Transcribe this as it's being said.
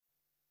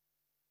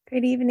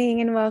Good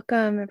evening and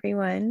welcome,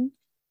 everyone.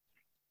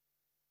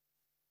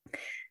 I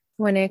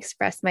want to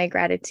express my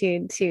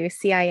gratitude to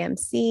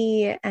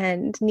CIMC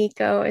and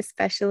Nico,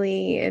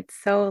 especially. It's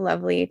so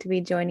lovely to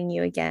be joining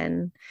you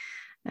again.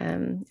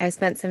 I've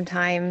spent some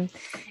time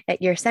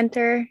at your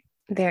center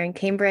there in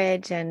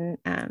Cambridge and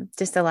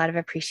just a lot of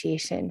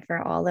appreciation for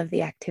all of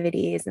the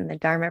activities and the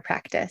Dharma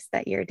practice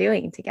that you're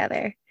doing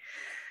together.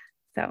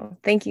 So,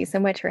 thank you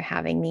so much for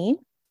having me.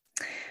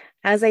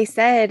 As I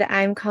said,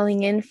 I'm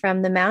calling in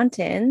from the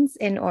mountains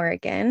in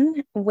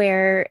Oregon,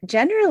 where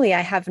generally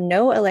I have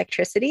no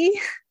electricity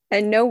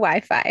and no Wi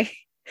Fi,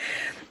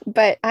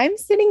 but I'm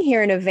sitting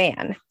here in a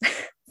van.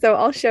 So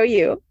I'll show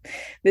you.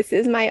 This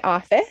is my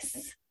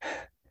office,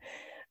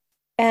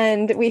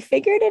 and we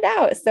figured it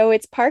out. So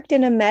it's parked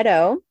in a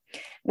meadow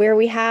where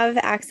we have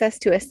access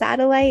to a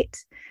satellite.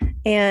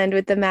 And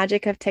with the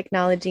magic of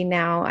technology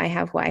now, I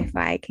have Wi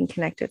Fi, can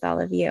connect with all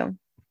of you.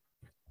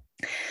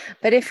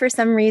 But if for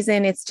some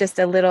reason it's just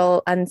a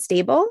little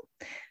unstable,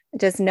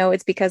 just know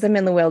it's because I'm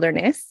in the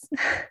wilderness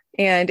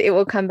and it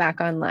will come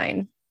back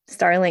online.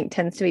 Starlink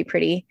tends to be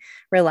pretty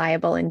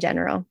reliable in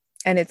general,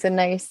 and it's a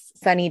nice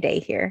sunny day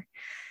here.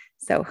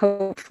 So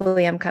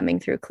hopefully I'm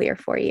coming through clear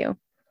for you.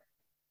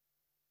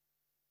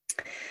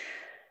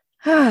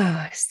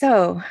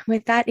 So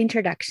with that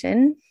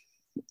introduction,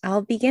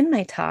 I'll begin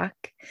my talk.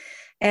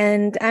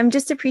 And I'm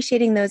just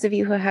appreciating those of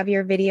you who have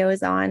your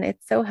videos on.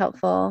 It's so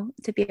helpful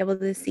to be able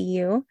to see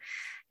you.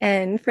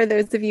 And for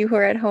those of you who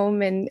are at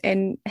home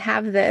and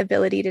have the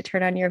ability to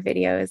turn on your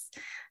videos,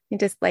 I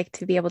just like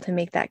to be able to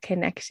make that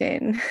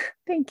connection.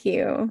 Thank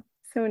you.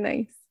 So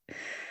nice.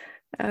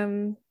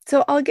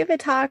 So I'll give a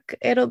talk.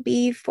 It'll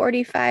be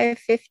 45,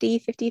 50,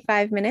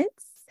 55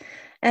 minutes.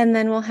 And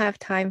then we'll have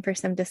time for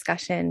some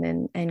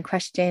discussion and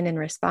question and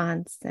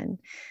response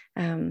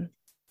and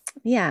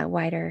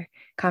wider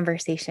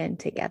conversation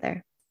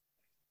together.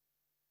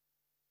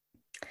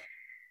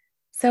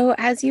 So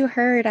as you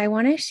heard, I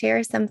want to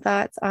share some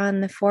thoughts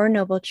on the Four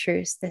Noble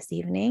Truths this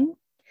evening.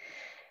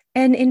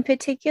 And in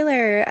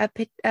particular,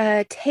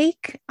 a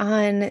take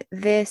on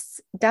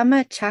this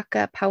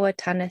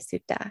Dhammacakkappavattana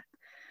Sutta,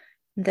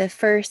 the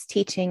first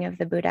teaching of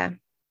the Buddha.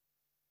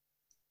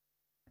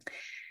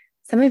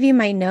 Some of you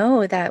might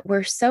know that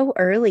we're so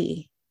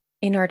early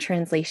in our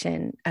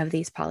translation of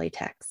these Pali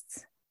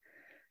texts.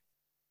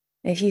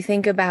 If you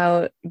think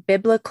about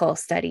biblical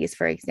studies,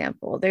 for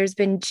example, there's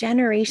been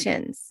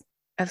generations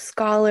of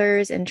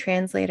scholars and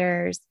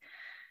translators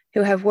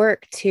who have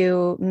worked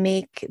to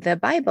make the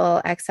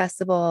Bible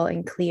accessible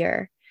and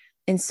clear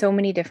in so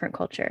many different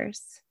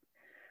cultures.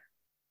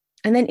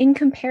 And then in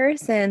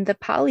comparison, the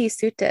Pali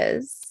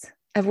Suttas,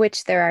 of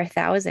which there are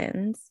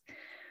thousands,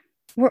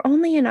 we're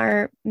only in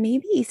our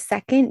maybe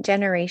second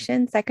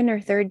or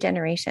third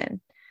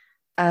generation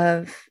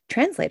of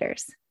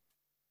translators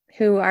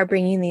who are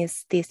bringing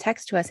these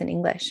texts to us in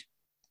English.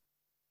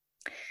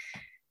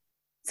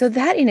 So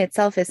that in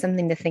itself is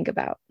something to think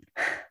about,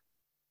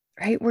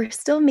 right? We're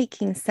still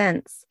making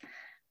sense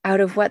out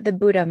of what the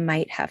Buddha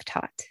might have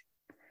taught.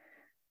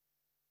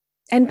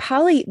 And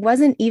Pali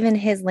wasn't even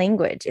his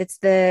language. It's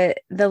the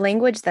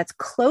language that's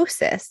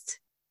closest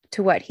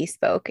to what he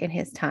spoke in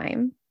his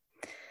time.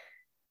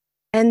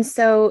 And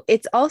so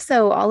it's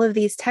also, all of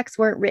these texts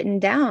weren't written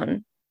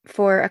down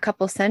for a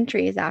couple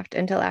centuries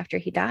until after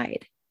he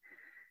died.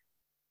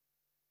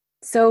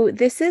 So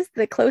this is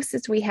the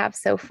closest we have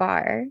so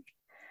far.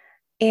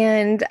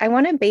 And I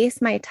want to base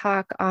my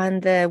talk on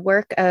the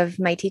work of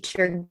my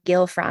teacher,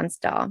 Gil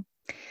Fronsdal,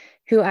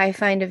 who I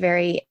find a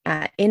very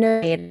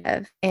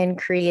innovative and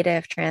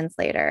creative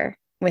translator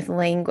with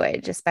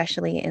language,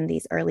 especially in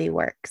these early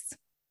works.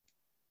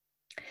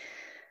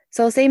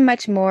 So I'll say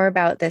much more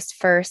about this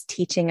first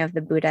teaching of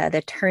the Buddha,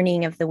 the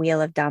turning of the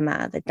wheel of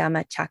Dhamma, the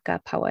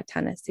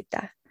Dhammacakkappavattana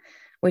Sutta,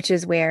 which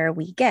is where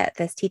we get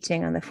this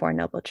teaching on the Four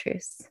Noble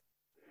Truths.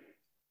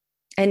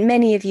 And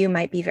many of you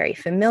might be very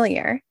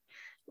familiar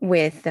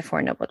with the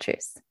Four Noble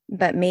Truths,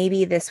 but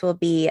maybe this will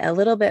be a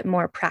little bit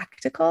more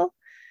practical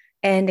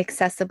and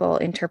accessible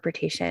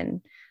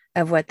interpretation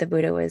of what the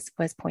Buddha was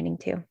pointing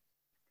to.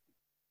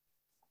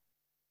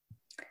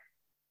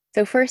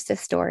 So first, a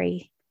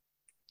story.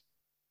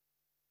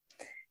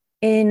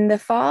 In the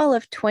fall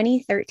of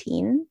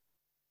 2013,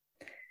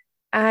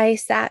 I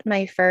sat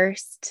my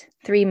first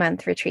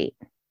 3-month retreat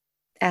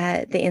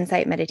at the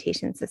Insight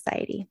Meditation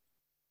Society.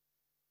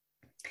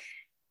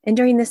 And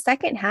during the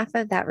second half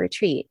of that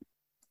retreat,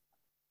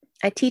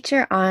 a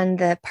teacher on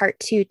the Part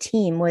 2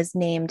 team was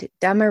named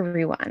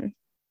Dhammaruwan.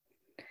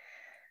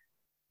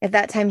 At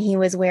that time, he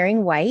was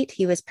wearing white.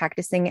 He was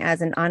practicing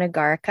as an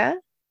anagarika,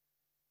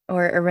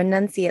 or a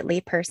renunciate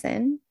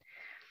layperson.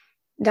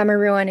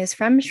 Dhammaruwan is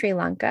from Sri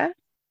Lanka.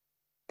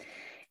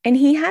 And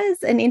he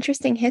has an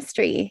interesting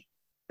history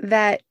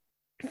that,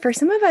 for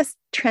some of us,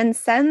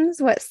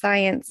 transcends what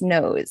science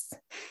knows.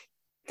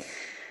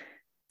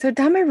 So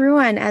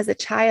Dhammaruwan, as a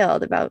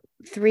child, about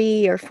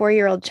 3 or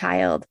 4-year-old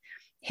child,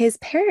 his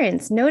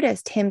parents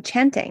noticed him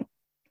chanting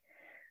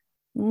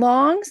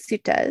long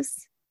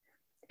suttas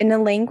in a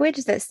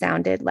language that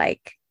sounded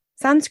like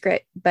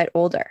Sanskrit, but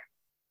older.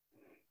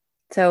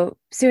 So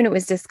soon it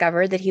was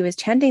discovered that he was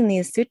chanting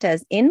these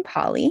suttas in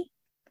Pali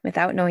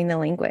without knowing the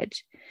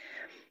language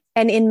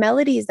and in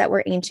melodies that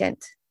were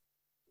ancient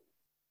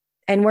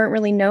and weren't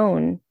really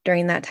known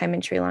during that time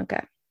in Sri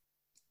Lanka.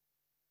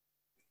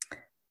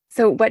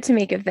 So what to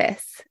make of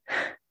this?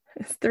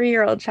 This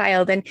 3-year-old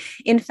child. And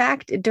in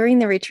fact, during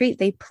the retreat,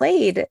 they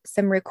played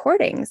some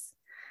recordings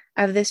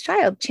of this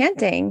child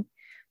chanting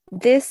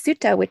this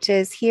sutta, which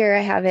is here,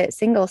 I have it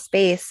single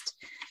spaced,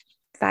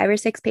 5 or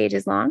 6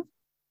 pages long,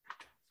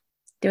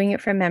 doing it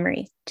from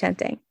memory,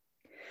 chanting.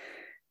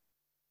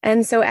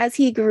 And so as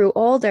he grew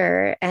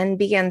older and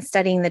began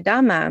studying the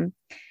Dhamma,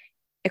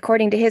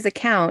 according to his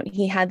account,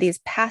 he had these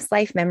past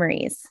life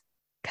memories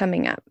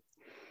coming up.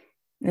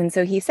 And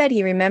so he said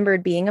he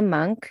remembered being a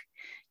monk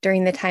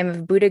during the time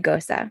of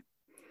Buddhaghosa.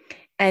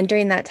 And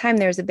during that time,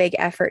 there was a big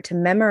effort to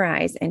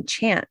memorize and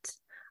chant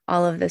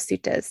all of the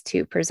suttas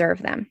to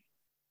preserve them.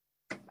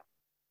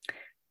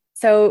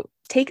 So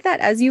take that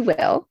as you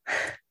will.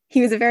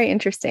 He was a very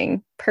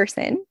interesting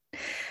person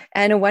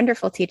and a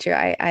wonderful teacher,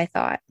 I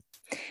thought.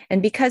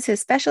 And because his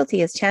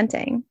specialty is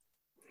chanting,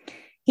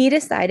 he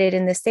decided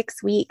in the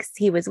 6 weeks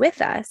he was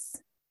with us,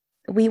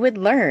 we would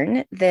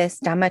learn this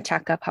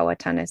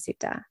Dhammacakkappavattana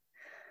Sutta,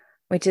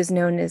 which is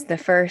known as the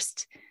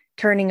first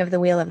turning of the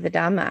wheel of the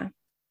Dhamma.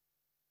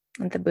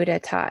 And the Buddha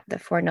taught the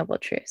Four Noble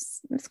Truths.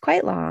 It was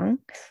quite long.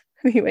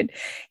 We would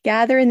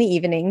gather in the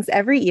evenings,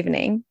 every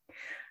evening,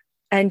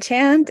 and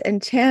chant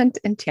and chant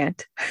and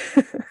chant.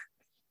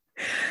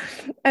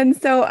 And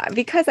so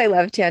because I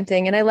love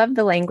chanting and I love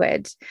the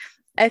language,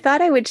 I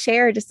thought I would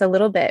share just a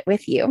little bit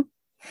with you.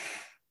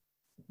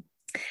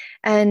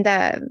 And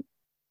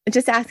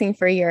just asking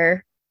for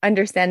your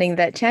understanding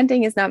that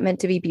chanting is not meant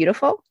to be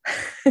beautiful.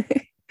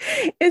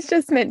 It's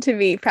just meant to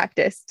be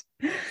practiced.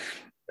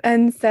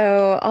 And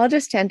so I'll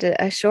just chant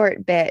a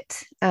short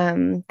bit.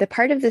 The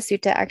part of the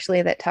sutta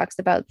actually that talks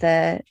about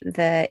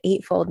the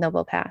Eightfold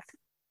Noble Path.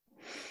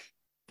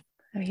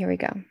 Oh, here we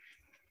go.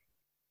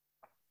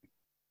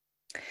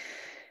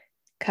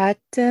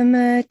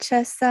 Katama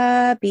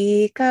chasa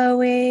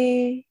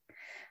bhikkhave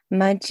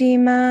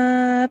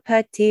majjhima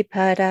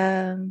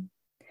patipada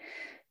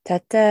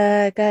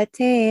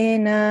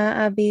tatagatena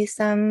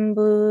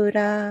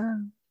abhisambhura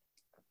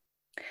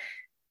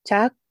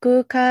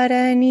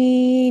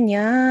Chakkukarani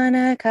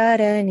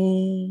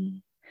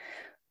jnanakarani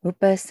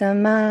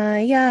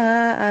upasamaya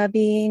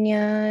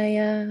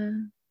abhinyaya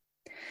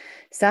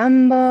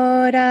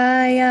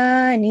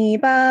sambodhaya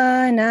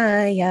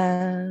nibbanaya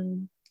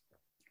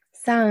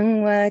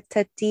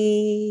sangvatati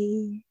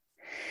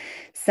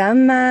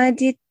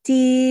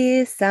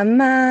samaditi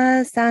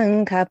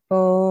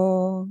sammasankappo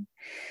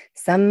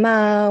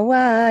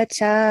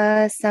sammavaca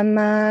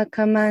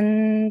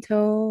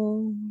sammakkammanto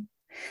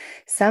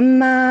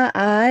Samma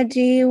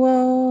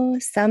ajivo,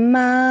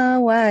 samma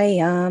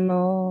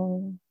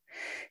vayamo,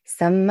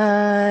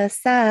 samma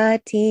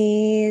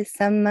sati,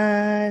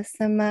 samma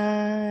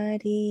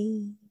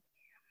samadhi.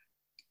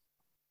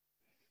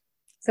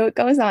 So it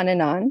goes on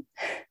and on.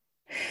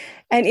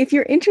 And if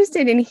you're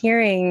interested in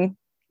hearing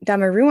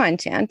Dhammaruan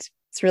chant,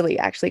 it's really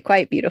actually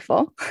quite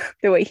beautiful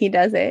the way he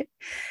does it.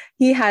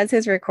 He has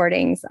his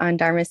recordings on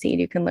Dharma Seed.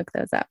 You can look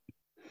those up.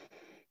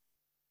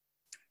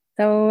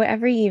 So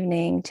every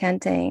evening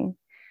chanting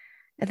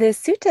the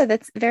sutta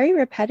that's very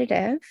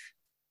repetitive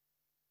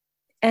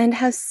and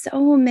has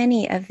so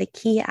many of the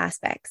key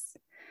aspects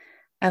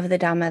of the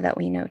Dhamma that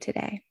we know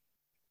today.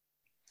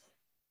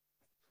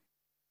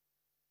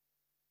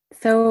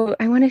 So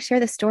I want to share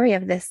the story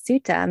of this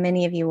sutta.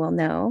 Many of you will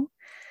know,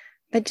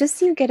 but just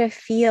so you get a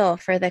feel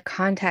for the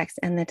context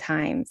and the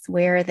times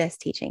where this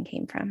teaching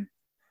came from.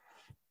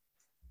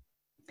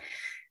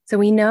 So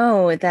we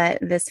know that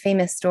this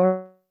famous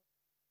story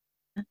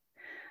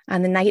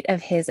on the night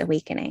of his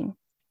awakening,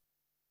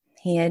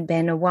 he had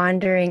been a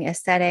wandering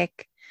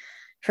ascetic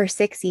for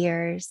 6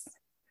 years.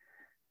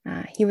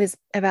 He was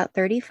about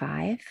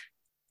 35.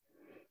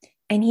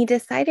 And he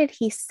decided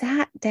he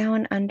sat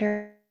down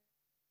under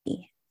a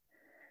tree.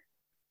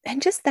 And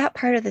just that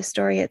part of the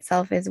story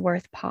itself is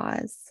worth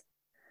pause.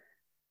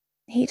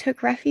 He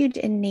took refuge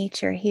in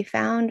nature. He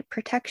found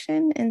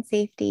protection and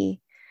safety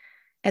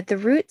at the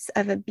roots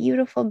of a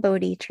beautiful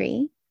Bodhi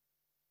tree.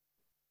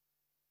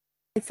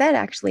 It said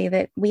actually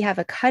that we have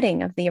a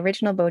cutting of the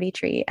original Bodhi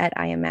tree at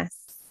IMS.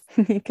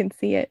 You can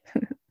see it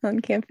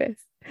on campus.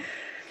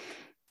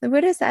 The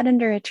Buddha sat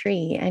under a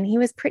tree and he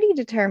was pretty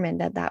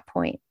determined at that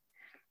point.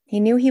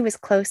 He knew he was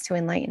close to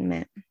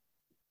enlightenment.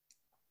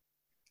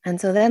 And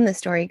so then the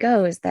story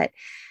goes that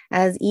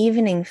as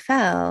evening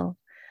fell,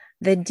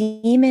 the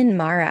demon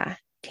Mara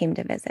came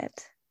to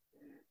visit.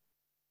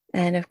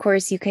 And of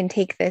course, you can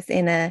take this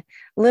in a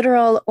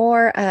literal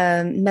or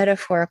a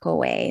metaphorical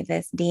way.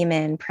 This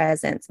demon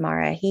presence,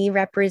 Mara, he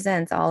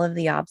represents all of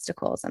the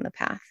obstacles on the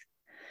path.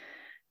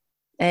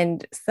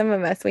 And some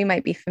of us, we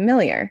might be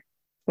familiar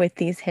with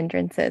these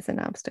hindrances and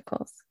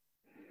obstacles.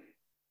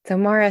 So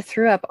Mara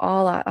threw up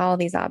all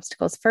these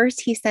obstacles.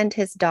 First, he sent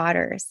his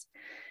daughters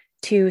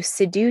to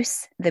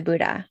seduce the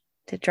Buddha,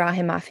 to draw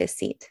him off his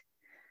seat.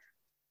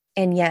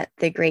 And yet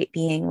the great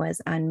being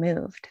was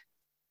unmoved.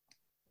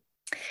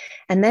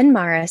 And then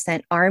Mara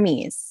sent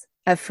armies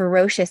of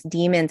ferocious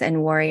demons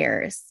and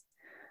warriors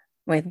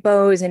with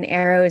bows and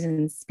arrows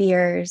and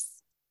spears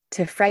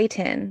to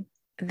frighten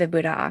the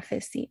Buddha off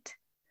his seat.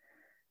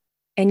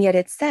 And yet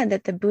it's said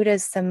that the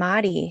Buddha's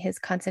samadhi, his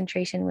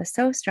concentration was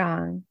so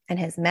strong, and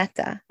his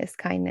metta, his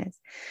kindness,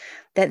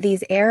 that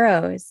these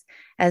arrows,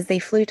 as they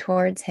flew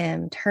towards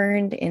him,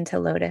 turned into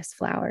lotus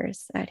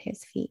flowers at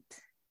his feet.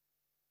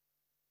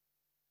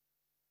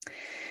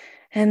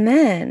 And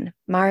then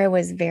Mara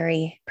was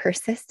very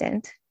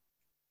persistent.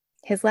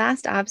 His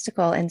last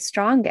obstacle and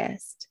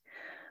strongest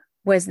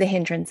was the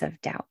hindrance of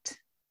doubt.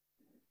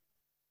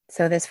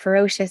 So this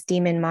ferocious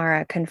demon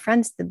Mara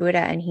confronts the Buddha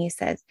and he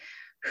says,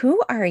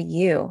 "Who are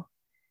you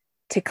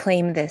to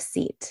claim this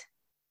seat?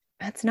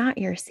 That's not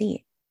your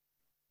seat.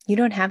 You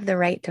don't have the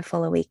right to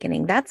full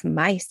awakening. That's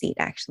my seat,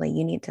 actually.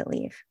 You need to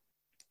leave."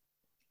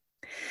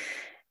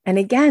 And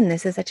again,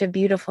 this is such a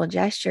beautiful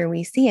gesture.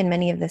 We see in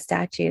many of the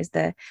statues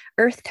the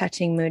earth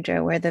touching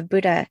mudra, where the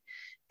Buddha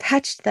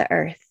touched the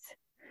earth.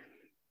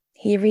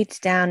 He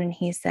reached down and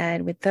he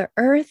said, "With the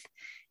earth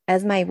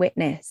as my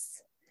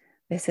witness,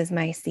 this is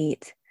my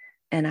seat,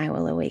 and I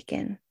will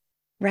awaken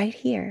right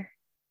here,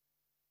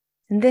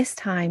 and this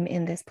time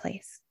in this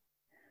place."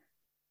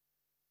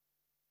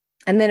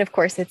 And then, of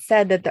course, it's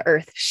said that the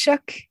earth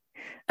shook,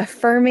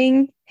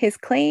 affirming his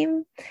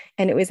claim.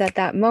 And it was at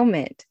that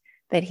moment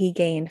that he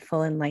gained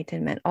full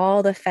enlightenment.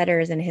 All the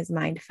fetters in his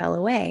mind fell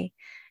away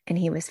and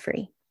he was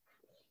free.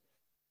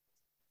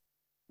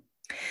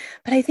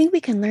 But I think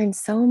we can learn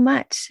so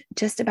much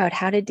just about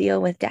how to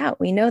deal with doubt.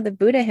 We know the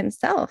Buddha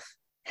himself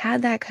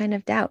had that kind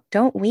of doubt,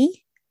 don't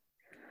we?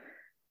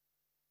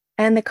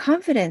 And the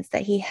confidence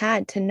that he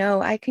had to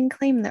know, I can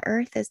claim the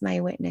earth as my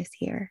witness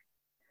here.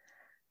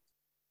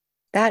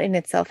 That in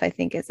itself, I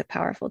think, is a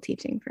powerful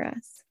teaching for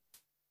us.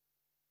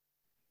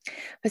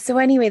 But so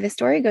anyway, the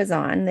story goes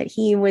on that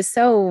he was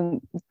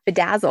so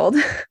bedazzled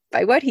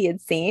by what he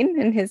had seen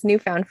and his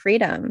newfound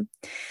freedom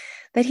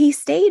that he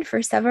stayed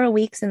for several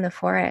weeks in the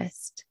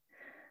forest,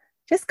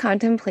 just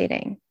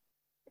contemplating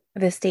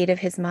the state of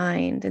his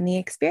mind and the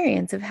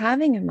experience of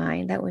having a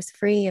mind that was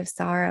free of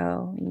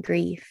sorrow and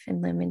grief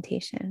and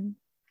lamentation.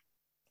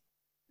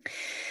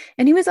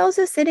 And he was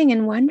also sitting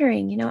and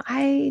wondering,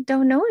 I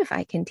don't know if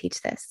I can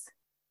teach this.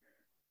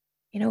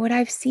 What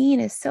I've seen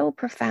is so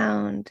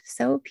profound,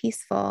 so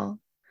peaceful,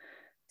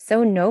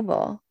 so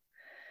noble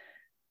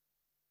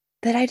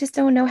that I just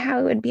don't know how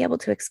I would be able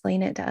to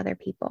explain it to other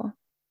people.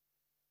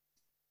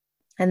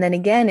 And then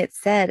again, it's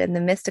said in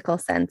the mystical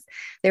sense,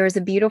 there was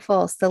a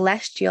beautiful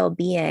celestial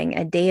being,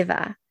 a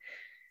Deva,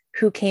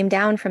 who came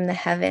down from the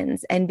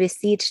heavens and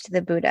beseeched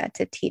the Buddha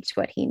to teach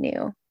what he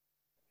knew.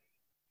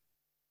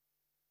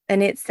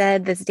 And it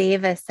said, this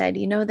Deva said,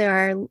 there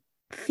are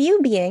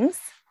few beings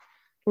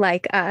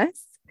like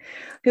us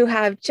who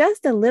have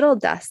just a little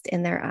dust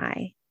in their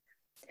eye,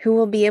 who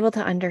will be able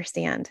to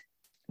understand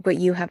what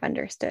you have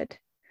understood.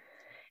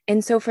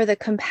 And so for the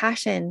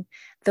compassion,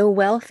 the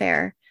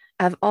welfare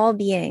of all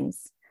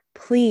beings,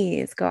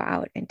 please go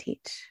out and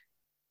teach.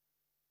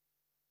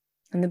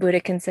 And the Buddha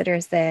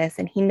considers this,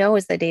 and he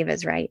knows the Deva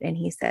is right. And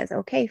he says,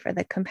 okay, for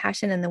the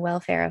compassion and the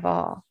welfare of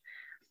all,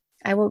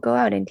 I will go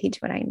out and teach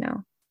what I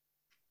know.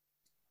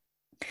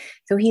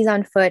 So he's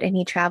on foot and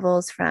he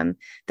travels from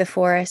the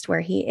forest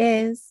where he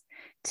is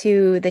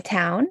to the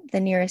town, the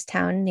nearest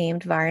town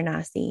named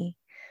Varanasi.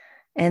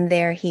 And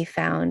there he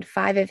found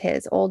 5 of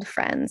his old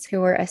friends who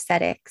were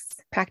ascetics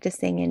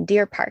practicing in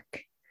Deer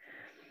Park.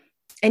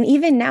 And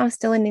even now,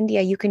 still in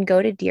India, you can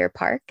go to Deer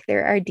Park.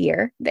 There are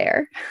deer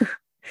there.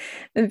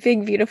 The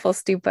big, beautiful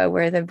stupa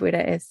where the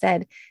Buddha is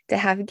said to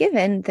have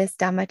given this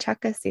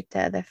Dhammacakka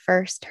Sutta, the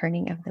first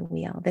turning of the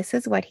wheel. This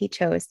is what he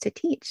chose to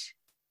teach,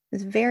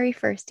 his very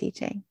first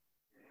teaching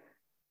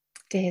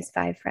to his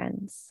 5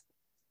 friends.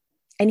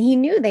 And he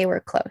knew they were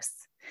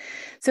close.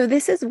 So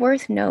this is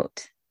worth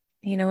note,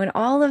 in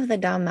all of the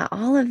Dhamma,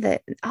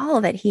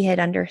 all that he had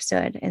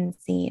understood and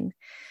seen,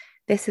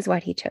 this is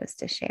what he chose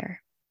to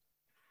share.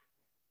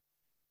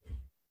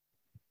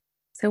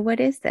 So what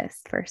is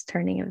this first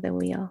turning of the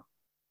wheel?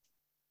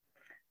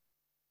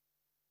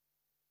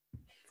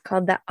 It's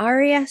called the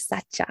Arya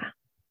Satya.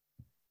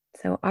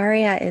 So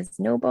Arya is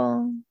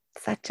noble,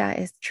 Satya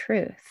is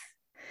truth.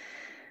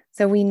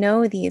 So we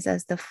know these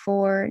as the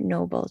 4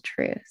 noble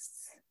truths.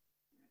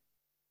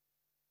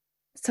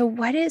 So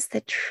what is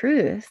the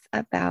truth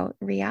about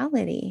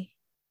reality?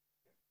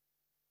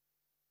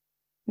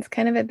 It's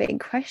kind of a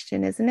big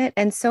question, isn't it?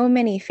 And so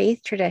many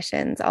faith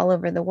traditions all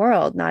over the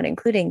world, not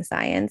including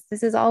science,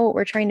 this is all what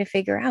we're trying to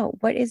figure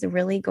out. What is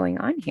really going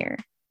on here?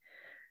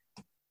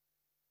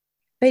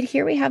 But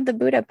here we have the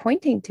Buddha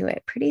pointing to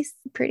it,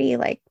 pretty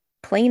like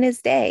plain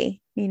as day.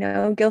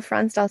 Gil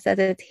Fronsdal says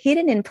it's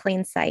hidden in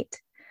plain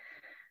sight,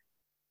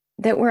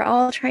 that we're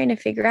all trying to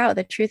figure out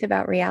the truth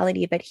about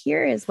reality. But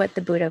here is what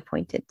the Buddha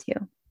pointed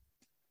to.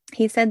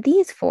 He said,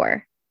 these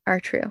 4 are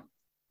true.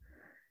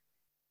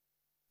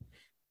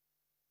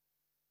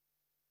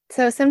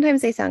 So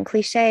sometimes they sound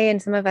cliche,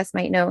 and some of us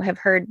might have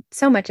heard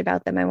so much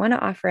about them. I want to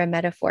offer a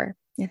metaphor.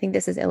 I think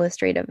this is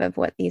illustrative of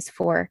what these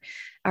four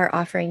are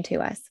offering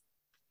to us.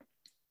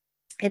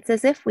 It's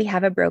as if we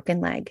have a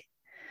broken leg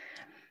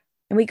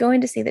and we go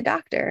in to see the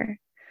doctor.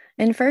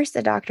 And first,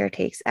 the doctor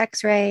takes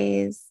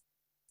x-rays.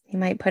 He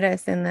might put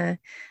us in the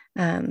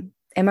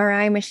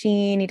MRI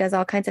machine. He does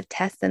all kinds of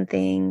tests and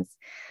things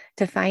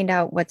to find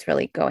out what's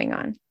really going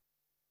on.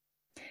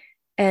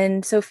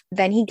 And so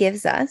then he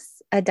gives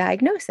us a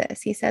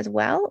diagnosis. He says,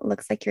 well, it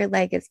looks like your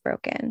leg is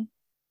broken.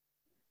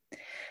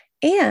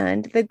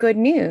 And the good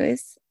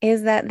news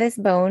is that this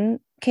bone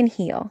can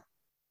heal,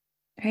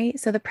 right?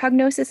 So the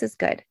prognosis is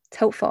good. It's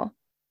hopeful.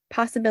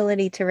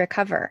 Possibility to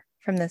recover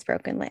from this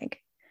broken leg.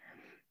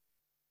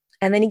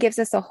 And then he gives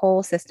us a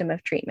whole system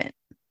of treatment,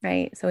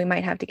 right? So we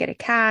might have to get a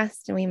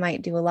cast, and we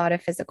might do a lot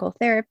of physical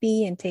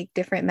therapy and take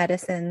different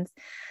medicines,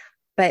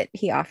 but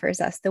he offers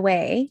us the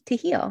way to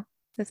heal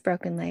this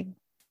broken leg.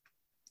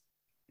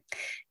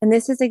 And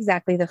this is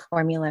exactly the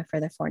formula for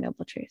the Four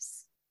Noble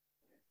Truths.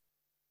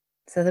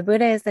 So the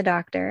Buddha is the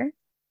doctor,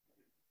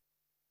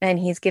 and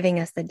he's giving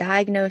us the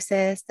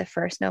diagnosis, the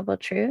first noble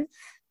truth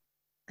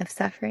of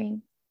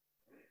suffering.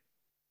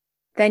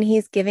 Then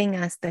he's giving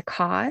us the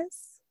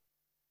cause,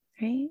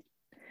 right?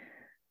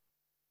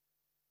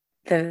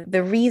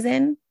 The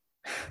reason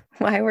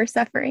why we're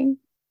suffering.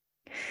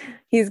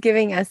 He's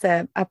giving us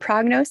a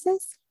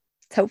prognosis.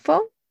 It's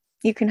hopeful.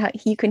 You can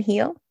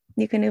heal.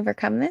 You can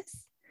overcome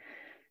this.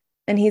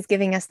 And he's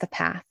giving us the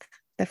path,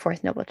 the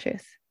fourth noble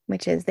truth,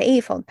 which is the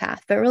eightfold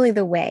path, but really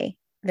the way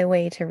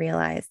to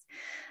realize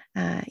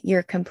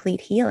your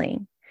complete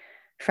healing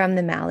from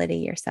the malady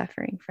you're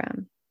suffering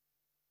from,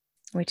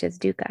 which is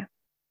dukkha.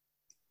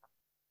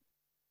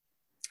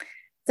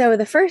 So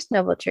the first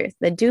noble truth,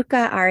 the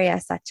dukkha arya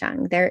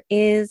saccang, there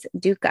is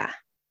dukkha.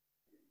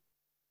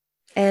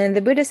 And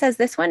the Buddha says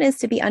this one is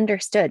to be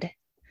understood.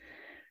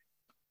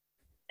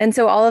 And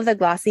so all of the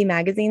glossy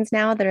magazines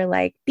now that are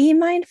like, be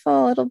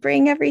mindful, it'll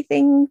bring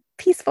everything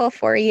peaceful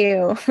for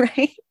you,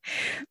 right?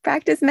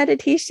 Practice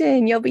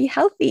meditation, you'll be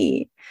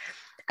healthy.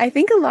 I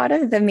think a lot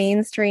of the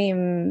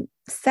mainstream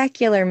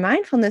secular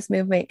mindfulness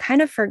movement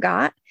kind of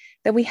forgot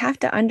that we have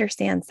to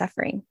understand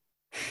suffering,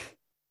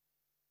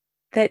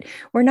 that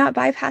we're not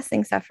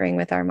bypassing suffering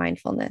with our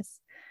mindfulness,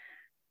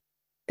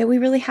 that we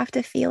really have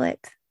to feel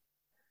it.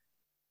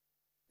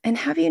 And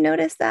have you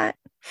noticed that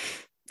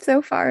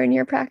so far in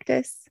your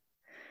practice?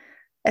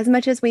 As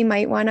much as we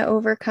might want to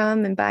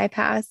overcome and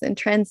bypass and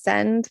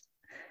transcend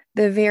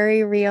the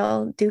very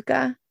real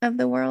dukkha of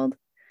the world,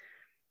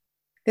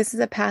 this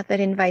is a path that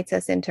invites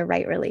us into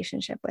right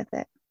relationship with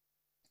it.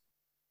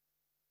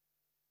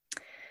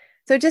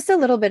 So just a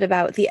little bit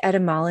about the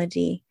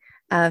etymology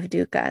of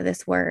dukkha,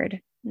 this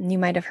word. You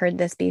might have heard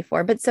this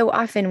before, but so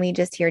often we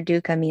just hear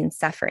dukkha means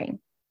suffering.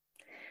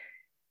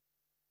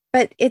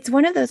 But it's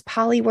one of those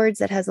Pali words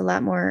that has a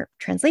lot more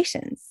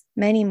translations,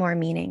 many more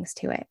meanings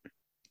to it.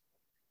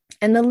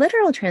 And the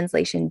literal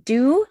translation,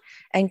 du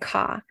and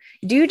ka.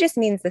 Du just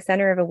means the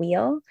center of a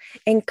wheel,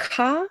 and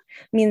ka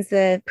means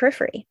the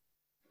periphery.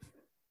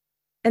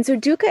 And so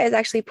dukkha is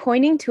actually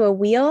pointing to a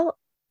wheel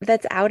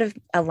that's out of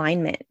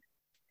alignment.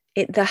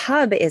 The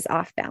hub is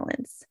off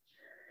balance.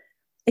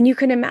 And you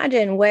can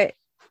imagine what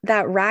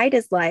that ride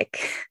is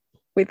like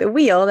with a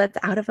wheel that's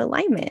out of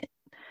alignment.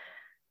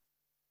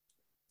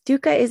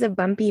 Dukkha is a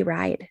bumpy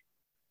ride.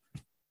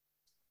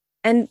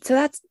 And so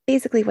that's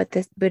basically what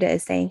this Buddha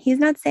is saying. He's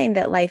not saying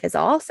that life is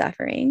all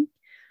suffering.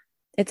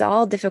 It's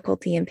all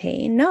difficulty and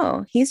pain.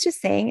 No, he's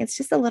just saying it's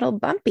just a little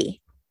bumpy.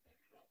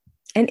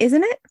 And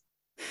isn't it?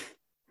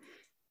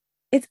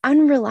 It's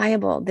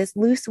unreliable. This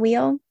loose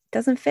wheel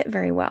doesn't fit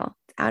very well.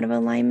 It's out of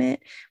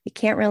alignment. We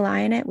can't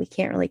rely on it. We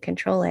can't really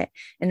control it.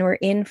 And we're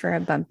in for a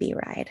bumpy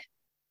ride.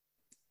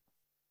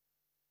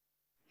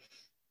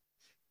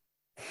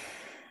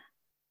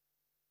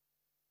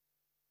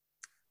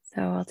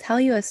 So I'll tell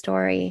you a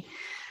story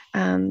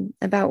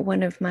about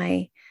one of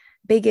my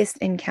biggest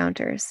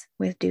encounters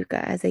with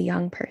dukkha as a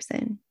young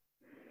person.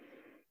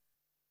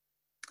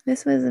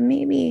 This was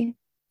maybe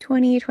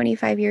 20,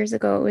 25 years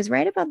ago. It was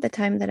right about the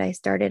time that I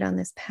started on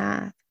this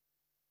path.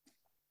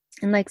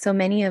 And like so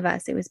many of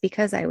us, it was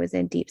because I was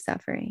in deep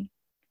suffering.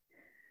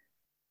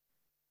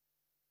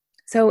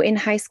 So in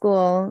high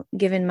school,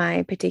 given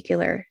my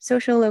particular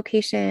social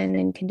location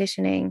and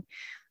conditioning,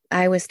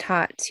 I was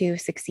taught to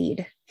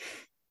succeed.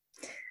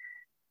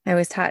 I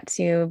was taught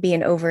to be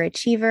an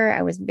overachiever.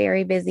 I was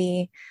very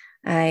busy.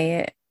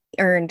 I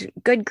earned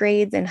good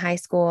grades in high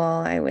school.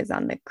 I was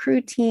on the crew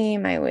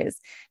team. I was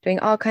doing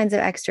all kinds of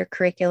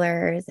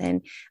extracurriculars.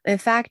 And in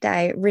fact,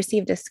 I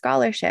received a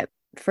scholarship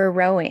for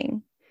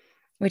rowing,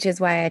 which is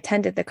why I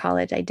attended the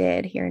college I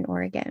did here in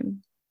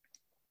Oregon.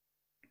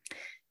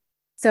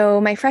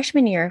 So my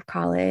freshman year of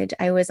college,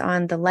 I was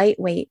on the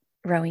lightweight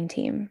rowing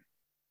team,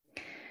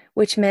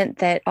 which meant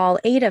that all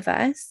 8 of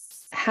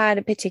us had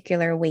a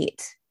particular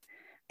weight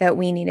that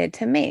we needed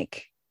to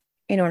make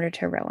in order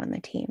to row on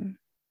the team.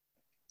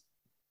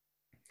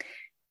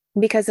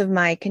 Because of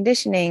my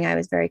conditioning, I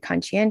was very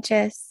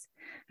conscientious.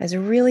 I was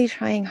really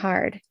trying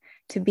hard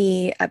to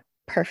be a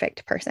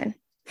perfect person.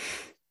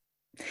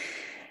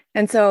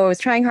 And so I was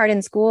trying hard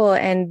in school,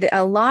 and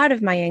a lot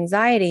of my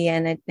anxiety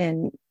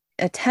and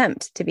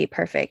attempt to be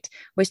perfect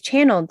was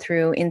channeled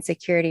through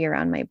insecurity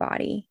around my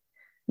body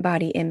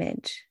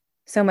image,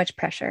 so much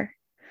pressure.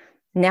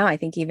 Now I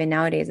think even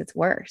nowadays it's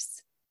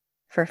worse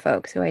for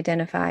folks who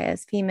identify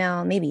as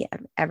female, maybe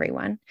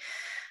everyone.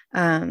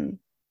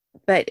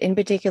 But in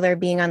particular,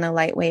 being on the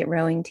lightweight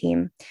rowing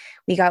team,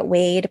 we got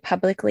weighed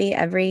publicly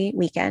every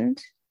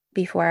weekend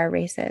before our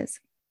races.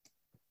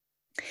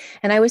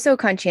 And I was so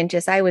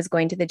conscientious. I was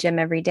going to the gym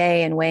every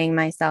day and weighing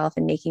myself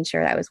and making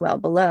sure I was well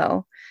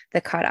below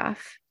the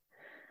cutoff.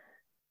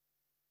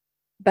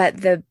 But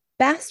the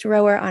best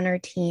rower on our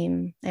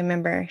team, I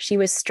remember, she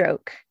was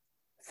stroke.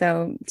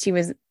 So she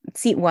was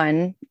seat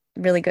one,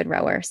 really good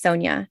rower,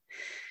 Sonia.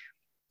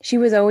 She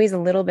was always a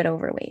little bit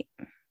overweight,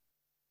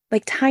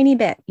 like tiny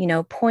bit,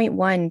 0.1,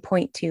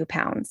 0.2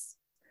 pounds.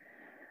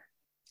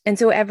 And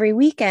so every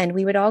weekend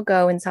we would all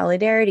go in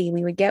solidarity.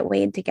 We would get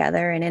weighed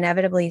together, and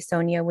inevitably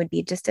Sonia would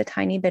be just a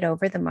tiny bit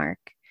over the mark.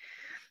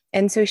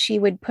 And so she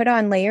would put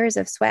on layers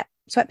of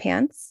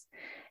sweatpants,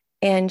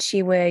 and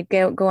she would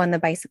go on the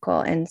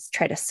bicycle and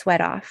try to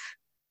sweat off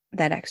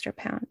that extra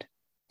pound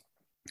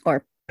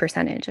or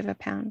percentage of a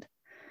pound.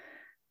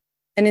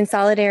 And in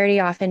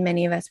solidarity, often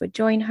many of us would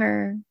join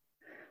her,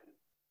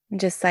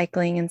 just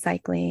cycling,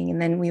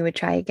 and then we would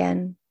try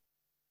again.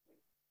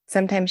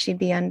 Sometimes she'd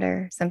be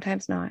under,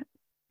 sometimes not.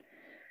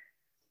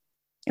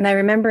 And I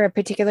remember a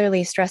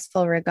particularly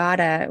stressful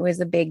regatta. It was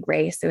a big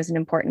race. It was an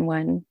important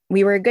one.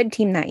 We were a good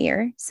team that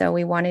year, so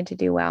we wanted to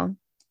do well.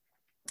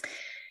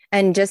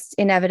 And just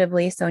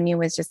inevitably, Sonia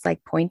was just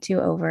like 0.2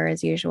 over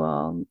as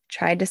usual,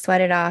 tried to sweat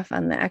it off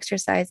on the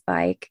exercise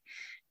bike.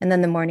 And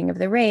then the morning of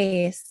the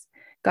race,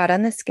 got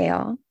on the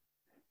scale,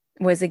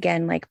 was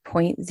again like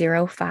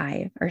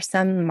 0.05 or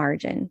some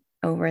margin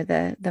over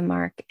the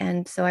mark.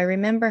 And so I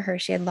remember her,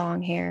 she had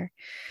long hair.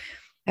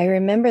 I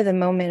remember the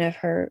moment of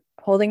her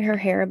holding her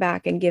hair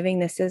back and giving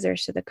the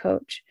scissors to the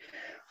coach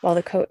while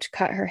the coach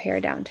cut her hair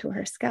down to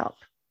her scalp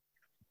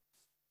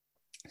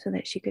so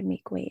that she could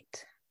make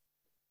weight.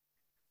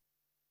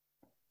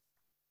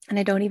 And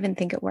I don't even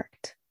think it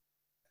worked.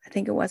 I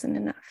think it wasn't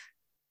enough.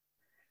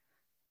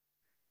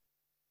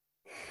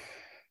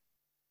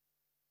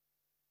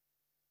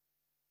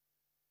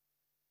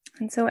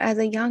 And so as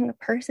a young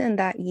person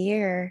that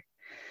year,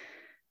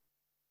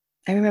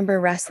 I remember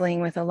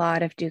wrestling with a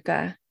lot of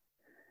dukkha.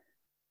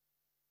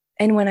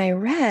 And when I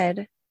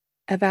read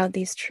about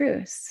these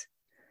truths,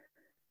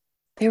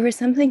 there was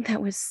something that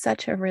was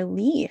such a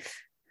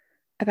relief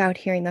about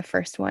hearing the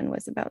first one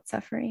was about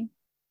suffering.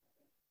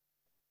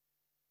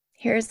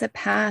 Here's a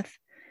path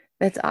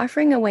that's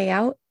offering a way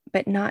out,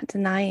 but not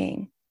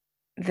denying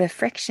the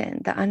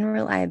friction, the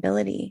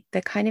unreliability,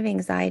 the kind of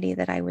anxiety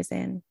that I was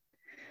in.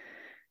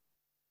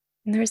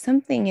 And there was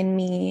something in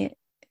me,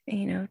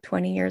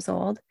 20 years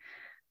old,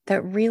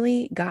 that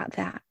really got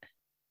that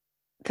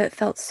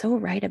felt so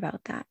right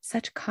about that,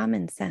 such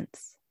common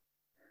sense.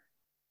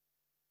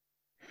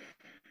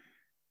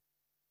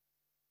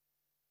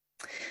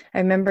 I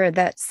remember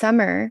that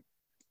summer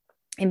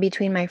in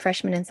between my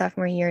freshman and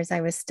sophomore years,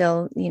 I was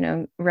still,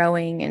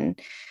 rowing and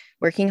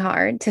working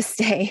hard to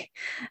stay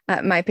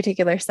at my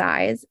particular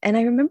size. And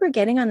I remember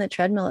getting on the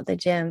treadmill at the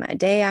gym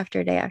day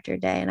after day after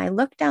day. And I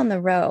looked down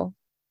the row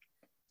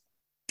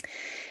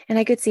and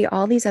I could see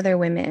all these other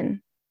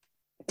women,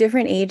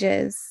 different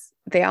ages.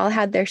 They all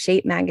had their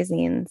Shape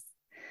magazines,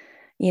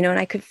 and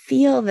I could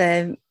feel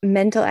the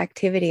mental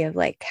activity of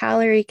like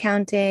calorie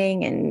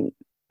counting and,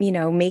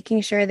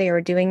 making sure they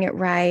were doing it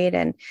right.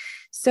 And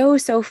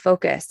so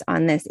focused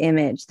on this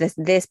image,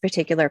 this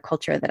particular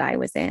culture that I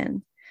was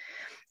in.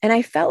 And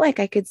I felt like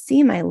I could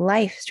see my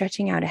life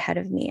stretching out ahead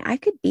of me. I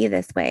could be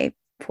this way,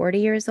 40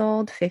 years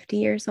old, 50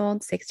 years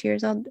old, 60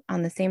 years old,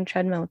 on the same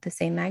treadmill with the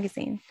same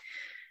magazine.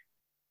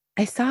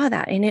 I saw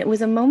that, and it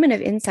was a moment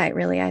of insight,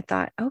 really. I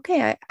thought,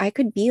 okay, I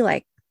could be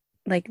like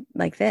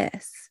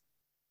this.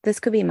 This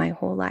could be my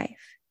whole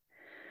life.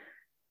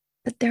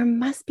 But there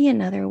must be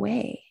another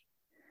way.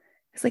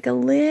 It's like a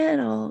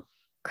little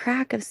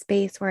crack of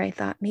space where I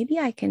thought maybe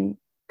I can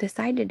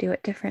decide to do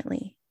it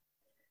differently.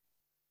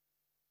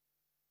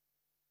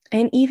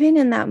 And even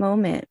in that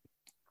moment,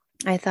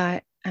 I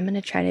thought, I'm going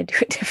to try to do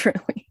it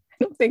differently. I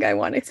don't think I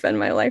want to spend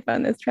my life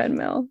on this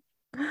treadmill.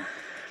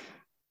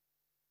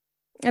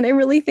 And I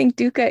really think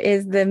dukkha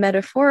is the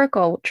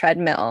metaphorical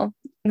treadmill,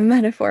 the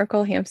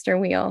metaphorical hamster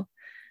wheel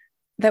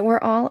that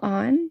we're all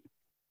on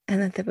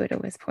and that the Buddha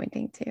was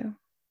pointing to.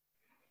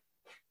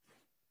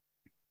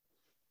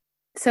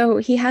 So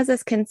he has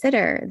us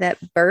consider that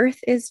birth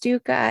is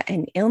dukkha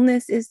and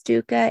illness is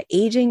dukkha,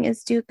 aging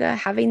is dukkha,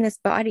 having this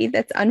body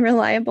that's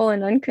unreliable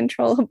and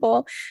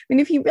uncontrollable. I mean,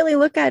 if you really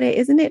look at it,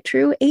 isn't it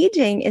true?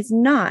 Aging is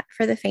not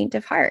for the faint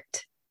of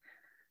heart.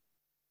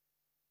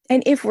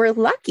 And if we're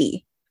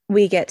lucky,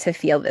 we get to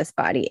feel this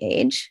body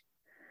age,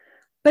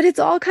 but it's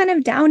all kind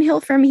of downhill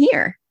from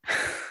here,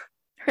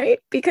 right?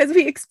 Because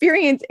we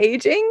experience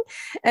aging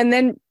and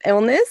then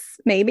illness,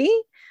 maybe,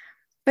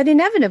 but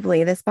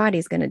inevitably this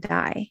body's going to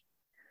die.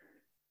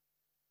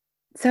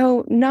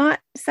 So, not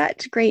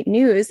such great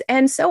news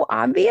and so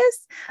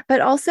obvious,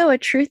 but also a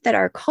truth that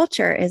our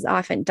culture is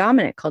often,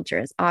 dominant culture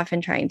is often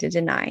trying to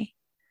deny,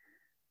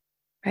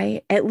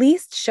 right? At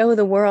least show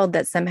the world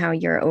that somehow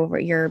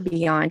you're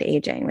beyond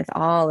aging with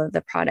all of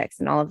the products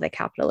and all of the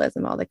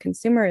capitalism, all the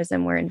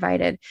consumerism. We're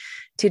invited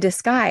to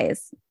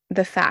disguise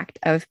the fact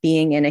of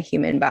being in a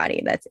human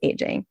body that's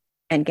aging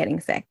and getting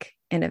sick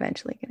and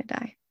eventually going to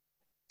die.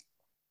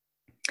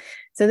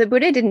 So the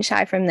Buddha didn't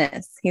shy from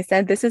this. He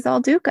said, this is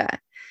all dukkha.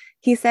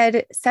 He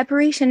said,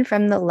 separation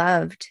from the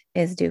loved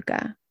is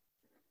dukkha.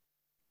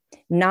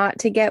 Not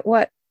to get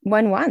what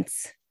one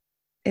wants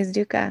is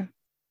dukkha.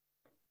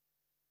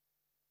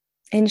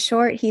 In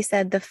short, he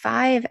said, the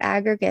 5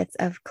 aggregates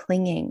of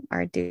clinging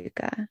are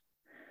dukkha.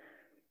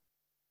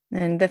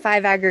 And the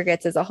 5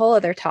 aggregates is a whole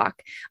other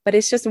talk, but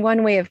it's just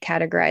one way of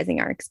categorizing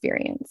our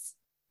experience.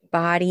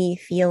 Body,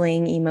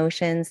 feeling,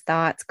 emotions,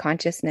 thoughts,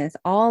 consciousness,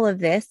 all of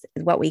this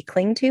is what we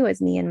cling to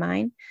as me and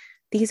mine.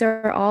 These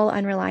are all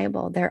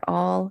unreliable. They're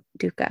all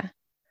dukkha.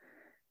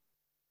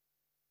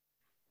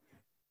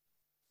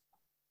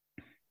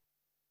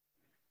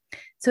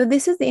 So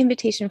this is the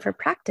invitation for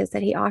practice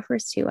that he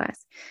offers to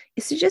us,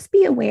 is to just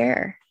be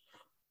aware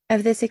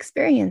of this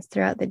experience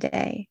throughout the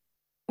day.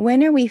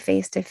 When are we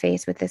face to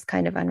face with this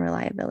kind of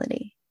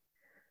unreliability?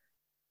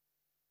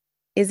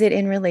 Is it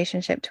in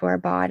relationship to our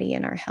body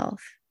and our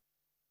health?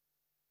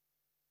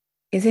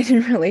 Is it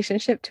in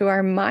relationship to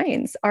our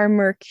minds, our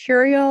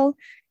mercurial,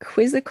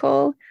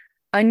 quizzical,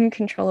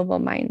 uncontrollable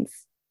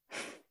minds?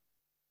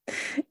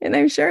 And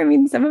I'm sure,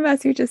 some of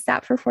us who just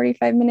sat for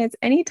 45 minutes,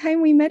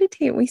 anytime we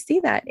meditate, we see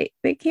that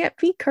they can't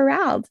be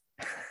corralled.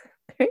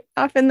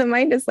 Often the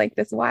mind is like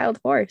this wild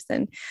horse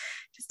and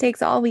just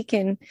takes all we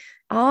can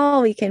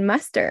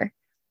muster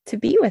to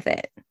be with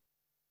it.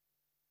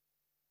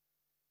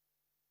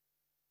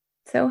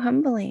 So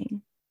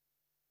humbling.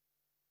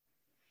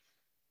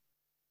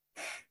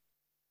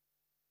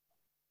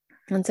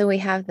 And so we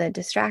have the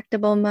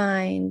distractible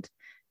mind,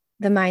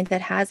 the mind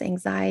that has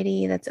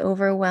anxiety, that's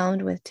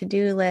overwhelmed with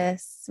to-do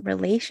lists,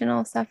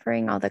 relational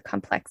suffering, all the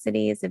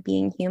complexities of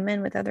being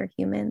human with other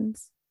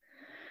humans.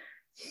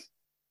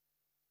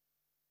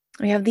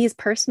 We have these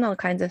personal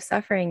kinds of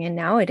suffering. And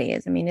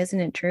nowadays, isn't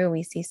it true?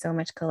 We see so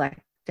much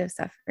collective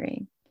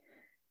suffering.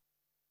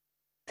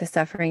 The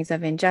sufferings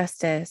of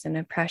injustice and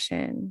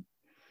oppression,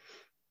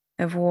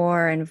 of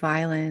war and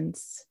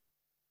violence,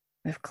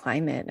 of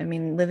climate.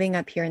 Living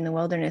up here in the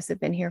wilderness, I've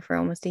been here for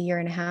almost a year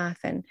and a half,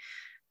 and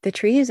the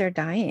trees are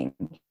dying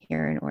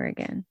here in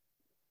Oregon.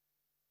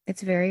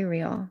 It's very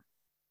real.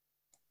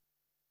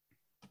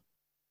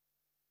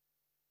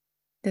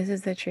 This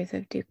is the truth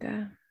of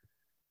dukkha.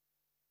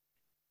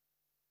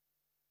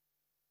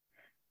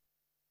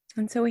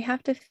 And so we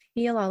have to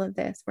feel all of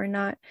this. We're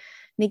not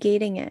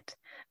negating it,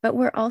 but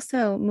we're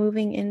also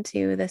moving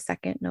into the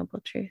second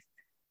noble truth.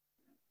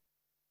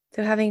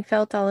 So having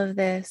felt all of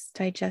this,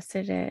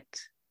 digested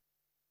it,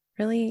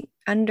 really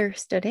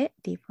understood it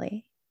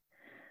deeply,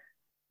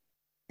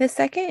 the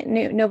second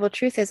noble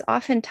truth is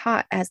often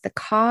taught as the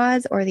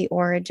cause or the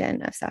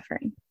origin of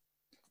suffering.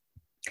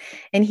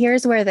 And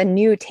here's where the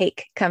new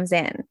take comes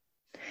in.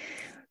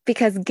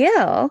 Because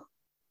Gil,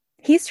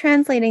 he's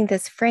translating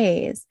this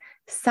phrase,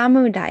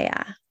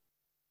 samudaya.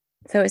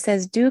 So it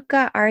says,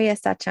 dukkha arya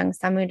sachang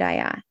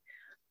samudaya.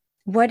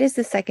 What is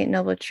the second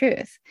noble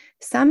truth?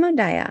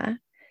 Samudaya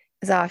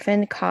is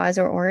often cause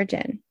or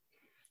origin.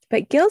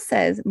 But Gil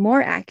says,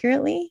 more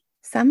accurately,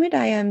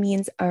 samudaya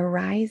means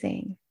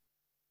arising.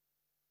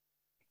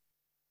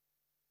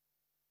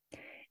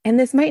 And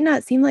this might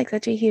not seem like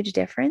such a huge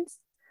difference,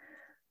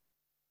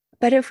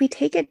 but if we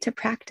take it to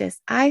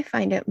practice, I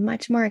find it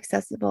much more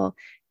accessible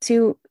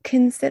to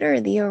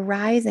consider the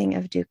arising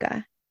of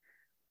dukkha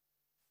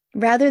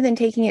rather than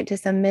taking it to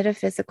some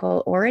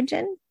metaphysical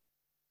origin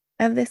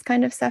of this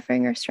kind of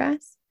suffering or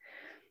stress.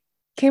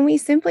 Can we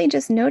simply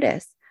just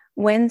notice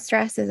when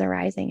stress is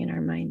arising in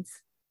our minds?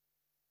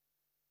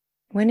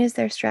 When is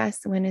there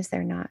stress? When is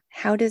there not?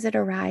 How does it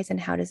arise and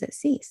how does it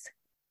cease?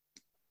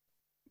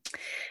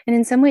 And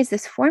in some ways,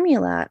 this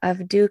formula of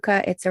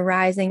dukkha, its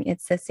arising,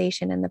 its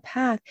cessation, and the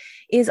path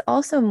is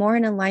also more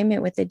in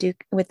alignment with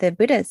the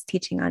Buddha's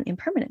teaching on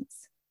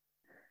impermanence.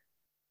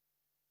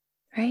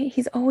 Right?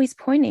 He's always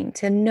pointing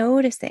to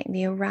noticing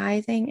the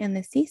arising and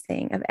the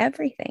ceasing of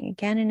everything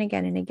again and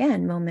again and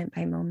again, moment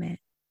by moment.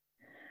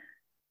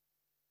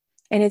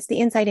 And it's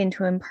the insight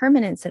into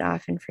impermanence that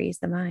often frees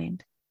the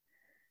mind.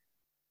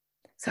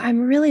 So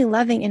I'm really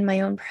loving in my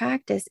own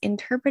practice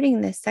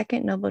interpreting this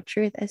second noble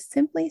truth as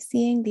simply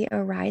seeing the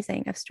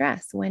arising of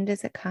stress. When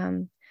does it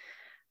come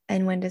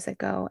and when does it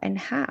go and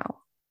how?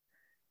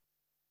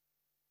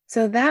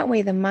 So that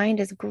way the mind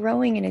is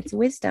growing in its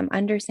wisdom,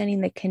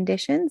 understanding the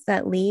conditions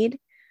that lead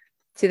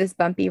to this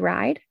bumpy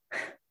ride,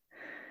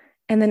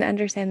 and then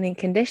understanding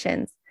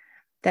conditions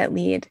that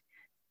lead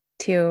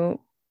to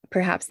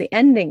perhaps the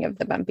ending of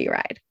the bumpy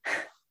ride,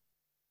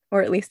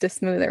 or at least a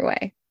smoother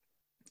way.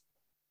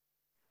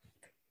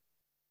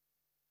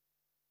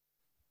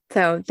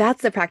 So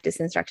that's the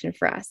practice instruction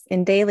for us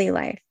in daily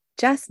life.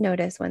 just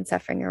notice when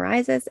suffering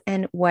arises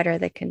and what are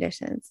the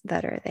conditions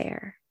that are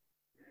there.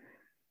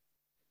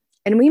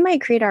 And we might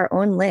create our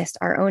own list,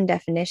 our own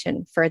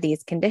definition for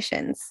these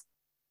conditions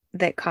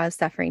that cause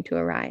suffering to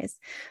arise.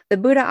 The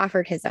Buddha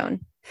offered his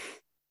own.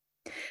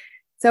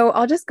 So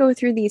I'll just go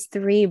through these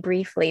three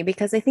briefly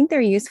because I think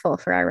they're useful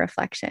for our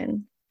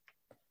reflection.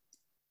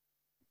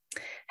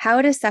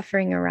 How does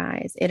suffering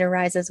arise? It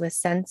arises with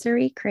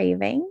sensory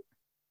craving.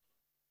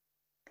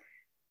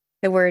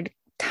 The word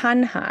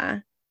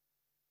tanha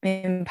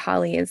in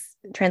Pali is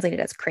translated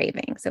as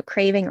craving. So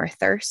craving or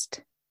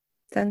thirst,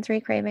 sensory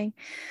craving.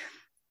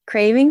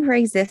 Craving for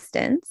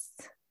existence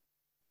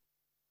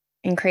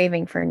and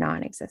craving for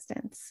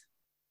non-existence.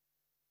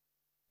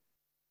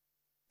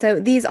 So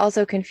these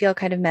also can feel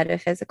kind of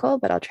metaphysical,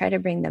 but I'll try to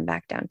bring them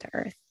back down to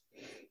earth.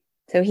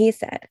 So he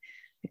said,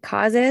 the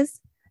causes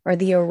or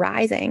the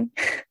arising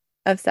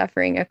of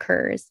suffering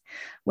occurs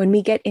when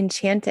we get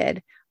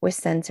enchanted with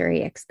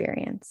sensory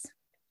experience.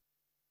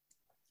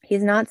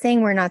 He's not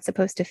saying we're not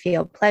supposed to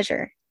feel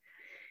pleasure.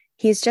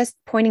 He's just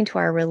pointing to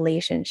our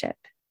relationship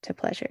to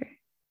pleasure.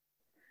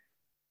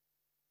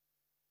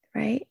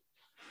 Right?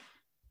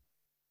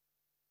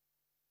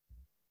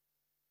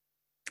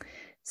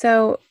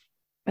 So,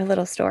 a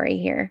little story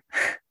here.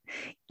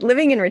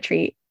 Living in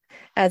retreat,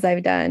 as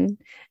I've done,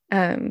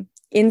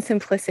 in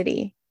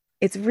simplicity,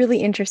 it's really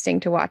interesting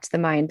to watch the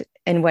mind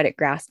and what it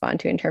grasps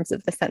onto in terms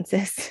of the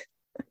senses.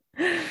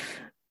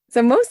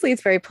 So mostly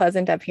it's very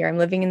pleasant up here. I'm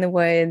living in the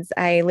woods.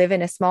 I live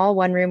in a small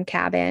one-room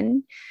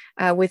cabin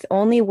with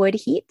only wood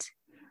heat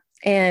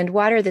and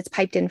water that's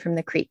piped in from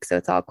the creek. So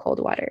it's all cold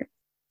water.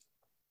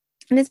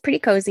 And it's pretty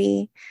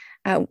cozy.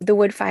 The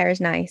wood fire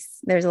is nice.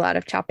 There's a lot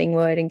of chopping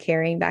wood and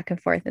carrying back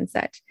and forth and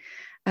such.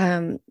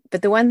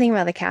 But the one thing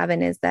about the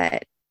cabin is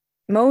that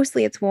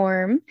mostly it's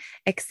warm,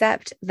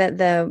 except that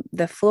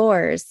the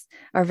floors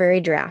are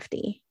very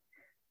drafty.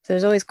 So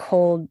there's always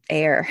cold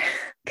air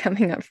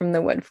coming up from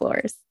the wood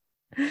floors.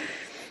 And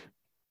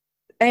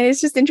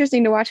it's just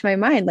interesting to watch my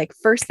mind. Like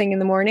first thing in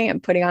the morning, I'm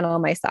putting on all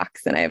my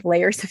socks and I have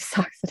layers of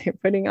socks that I'm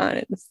putting on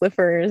and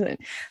slippers and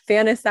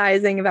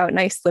fantasizing about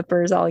nice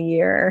slippers all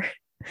year.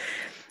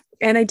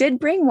 And I did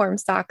bring warm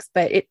socks,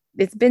 but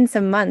it's been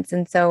some months.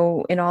 And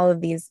so in all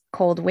of these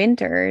cold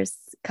winters,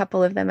 a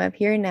couple of them up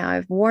here now,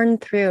 I've worn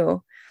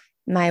through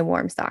my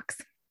warm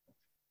socks.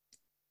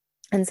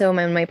 And so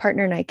when my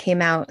partner and I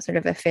came out sort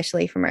of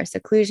officially from our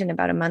seclusion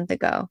about a month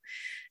ago,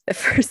 the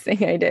first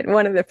thing I did,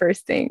 one of the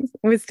first things,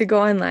 was to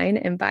go online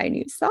and buy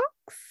new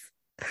socks.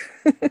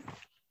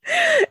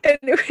 And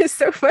it was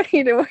so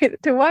funny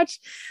to watch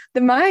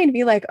the mind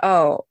be like,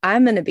 oh,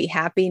 I'm going to be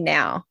happy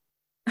now.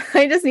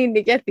 I just need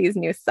to get these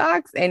new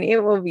socks and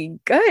it will be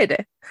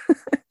good.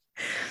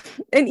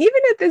 And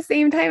even at the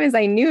same time as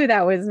I knew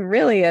that was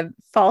really a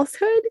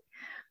falsehood,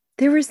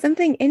 there was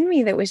something in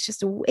me that was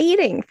just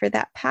waiting for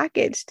that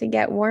package to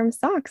get warm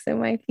socks and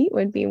my feet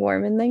would be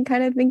warm, and then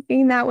kind of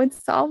thinking that would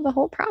solve the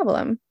whole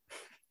problem.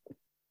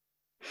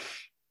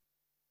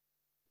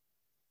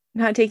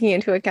 Not taking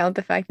into account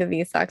the fact that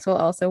these socks will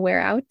also wear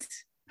out,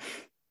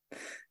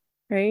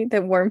 right?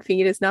 That warm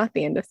feet is not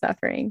the end of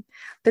suffering.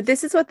 But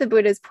this is what the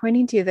Buddha is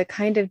pointing to, the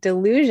kind of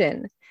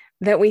delusion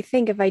that we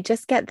think if I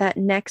just get that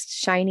next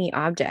shiny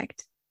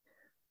object,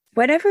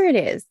 whatever it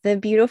is, the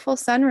beautiful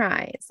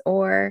sunrise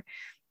or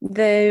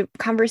the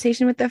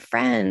conversation with a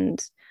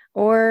friend,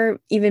 or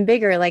even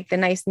bigger, like the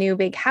nice new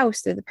big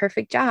house or the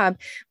perfect job,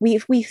 we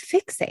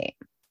fixate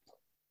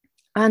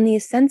on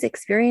these sense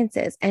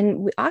experiences. And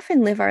we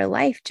often live our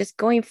life just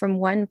going from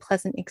one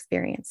pleasant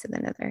experience to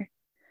another.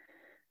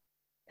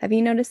 Have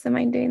you noticed the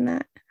mind doing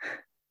that?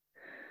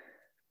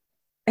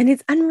 And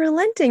it's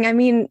unrelenting. I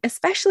mean,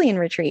 especially in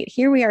retreat,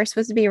 here we are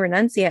supposed to be a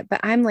renunciate,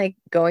 but I'm like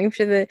going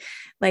for the,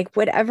 like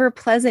whatever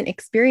pleasant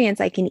experience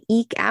I can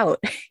eke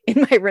out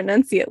in my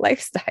renunciate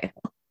lifestyle.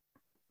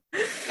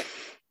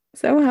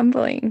 So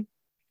humbling.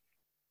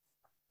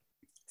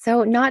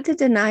 So not to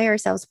deny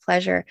ourselves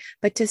pleasure,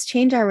 but to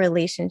change our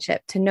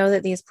relationship, to know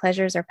that these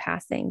pleasures are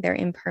passing, they're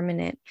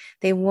impermanent.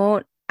 They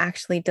won't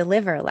actually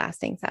deliver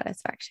lasting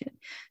satisfaction.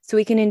 So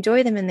we can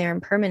enjoy them in their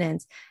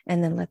impermanence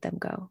and then let them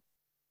go.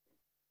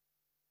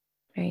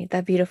 Right?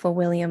 That beautiful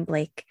William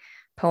Blake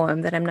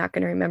poem that I'm not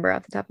going to remember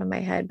off the top of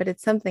my head, but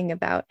it's something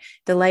about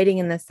delighting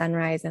in the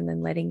sunrise and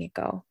then letting it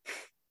go,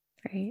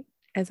 right?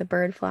 As a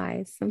bird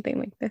flies, something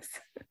like this.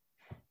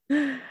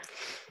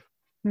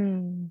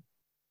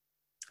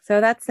 So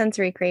that's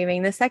sensory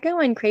craving. The second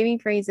one, craving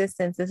for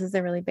existence. This is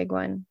a really big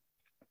one.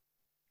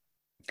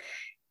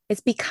 It's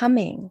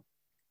becoming,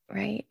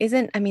 right?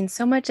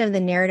 So much of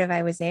the narrative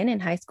I was in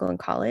high school and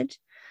college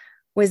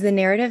was the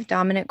narrative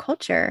dominant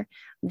culture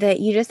that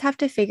you just have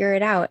to figure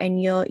it out and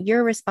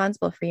you're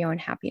responsible for your own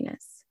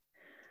happiness,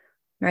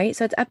 right?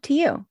 So it's up to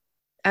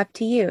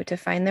you to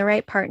find the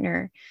right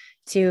partner,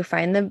 to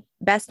find the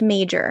best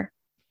major,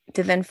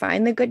 to then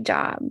find the good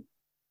job,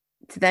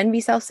 to then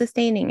be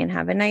self-sustaining and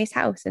have a nice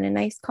house and a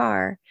nice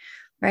car,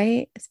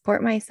 right?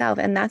 Support myself.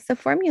 And that's the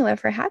formula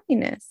for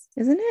happiness,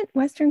 isn't it?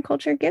 Western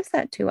culture gives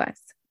that to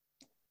us.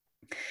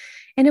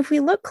 And if we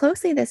look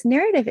closely, this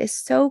narrative is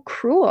so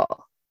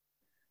cruel.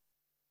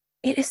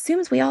 It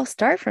assumes we all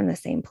start from the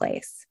same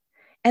place.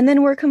 And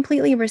then we're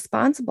completely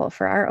responsible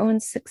for our own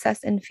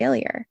success and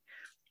failure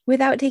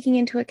without taking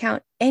into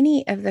account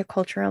any of the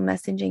cultural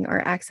messaging or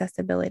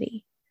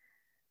accessibility.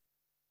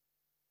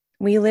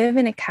 We live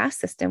in a caste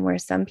system where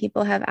some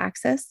people have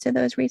access to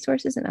those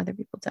resources and other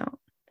people don't.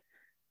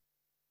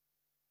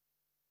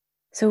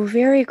 So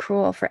very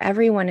cruel for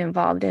everyone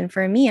involved. And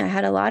for me, I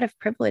had a lot of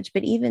privilege,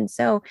 but even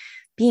so,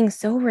 being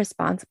so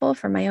responsible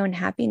for my own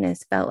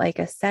happiness felt like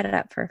a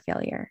setup for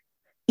failure.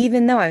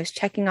 Even though I was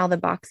checking all the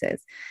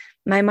boxes,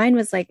 my mind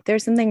was like,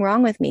 there's something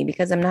wrong with me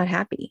because I'm not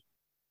happy.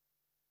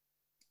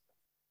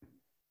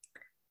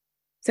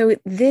 So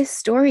this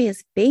story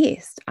is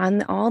based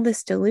on all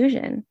this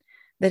delusion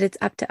that it's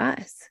up to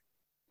us,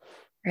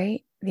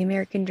 right? The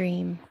American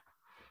dream.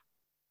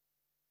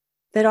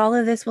 That all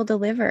of this will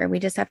deliver. We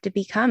just have to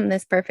become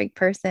this perfect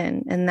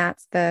person, and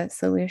that's the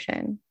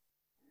solution.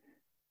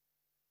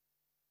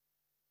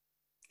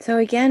 So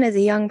again, as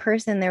a young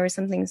person, there was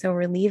something so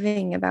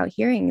relieving about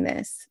hearing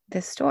this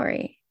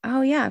story.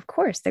 Oh yeah, of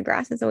course, the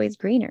grass is always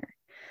greener.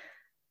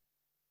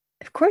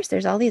 Of course,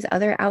 there's all these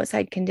other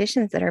outside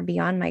conditions that are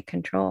beyond my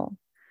control.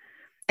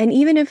 And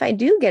even if I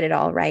do get it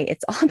all right,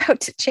 it's all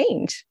about to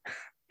change.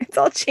 It's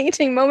all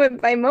changing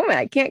moment by moment.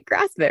 I can't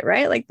grasp it,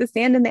 right? Like the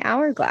sand in the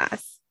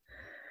hourglass.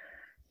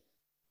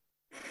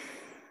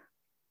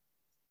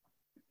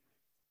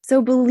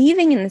 So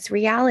believing in this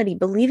reality,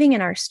 believing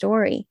in our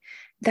story,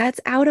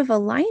 that's out of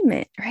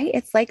alignment, right?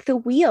 It's like the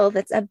wheel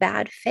that's a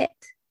bad fit.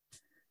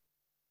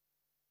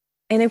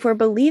 And if we're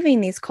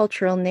believing these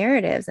cultural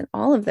narratives and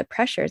all of the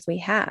pressures we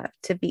have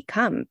to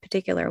become a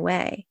particular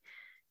way,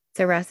 it's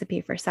a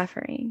recipe for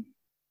suffering.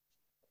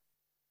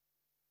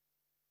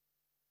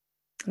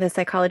 The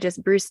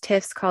psychologist Bruce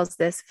Tiffs calls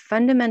this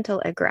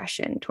fundamental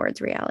aggression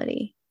towards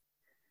reality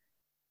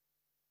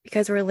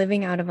because we're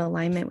living out of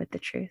alignment with the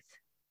truth.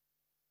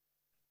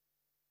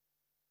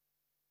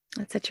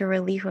 It's such a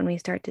relief when we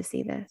start to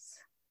see this.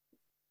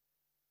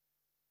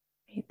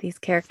 These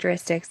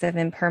characteristics of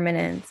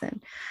impermanence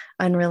and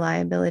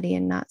unreliability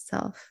and not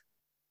self.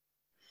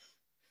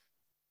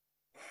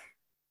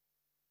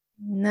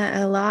 Not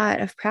a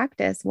lot of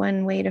practice.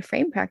 One way to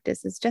frame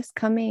practice is just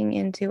coming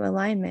into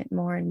alignment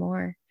more and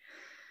more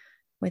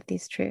with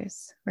these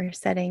truths. We're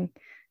setting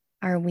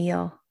our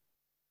wheel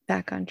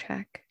back on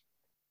track.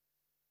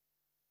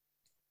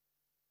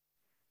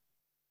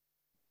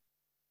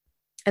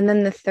 And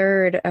then the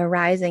third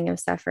arising of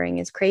suffering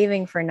is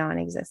craving for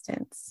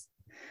non-existence.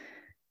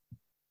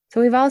 So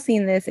we've all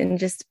seen this and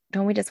just,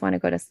 don't we just want to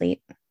go to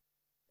sleep?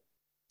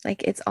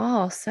 Like it's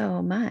all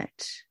so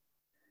much.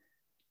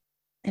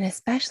 And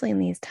especially in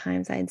these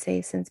times, I'd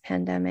say since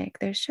pandemic,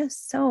 there's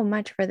just so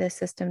much for this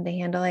system to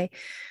handle. I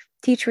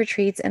teach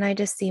retreats and I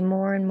just see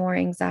more and more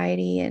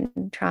anxiety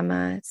and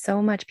trauma.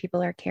 So much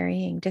people are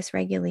carrying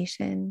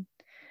dysregulation.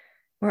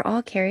 We're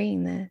all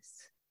carrying this.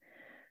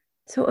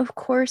 So of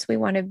course we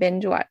want to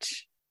binge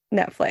watch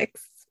Netflix,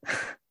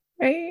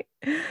 right?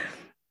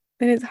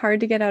 And it's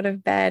hard to get out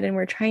of bed and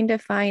we're trying to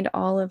find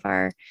all of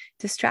our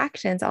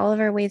distractions, all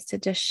of our ways to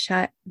just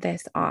shut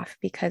this off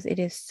because it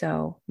is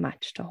so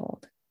much to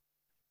hold.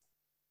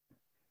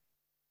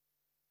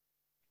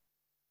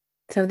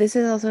 So this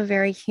is also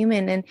very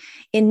human. And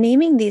in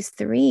naming these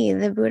three,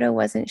 the Buddha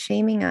wasn't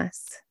shaming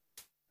us.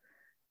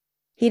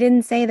 He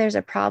didn't say there's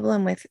a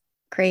problem with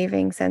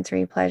craving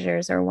sensory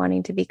pleasures or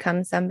wanting to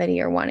become somebody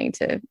or wanting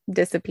to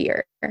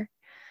disappear.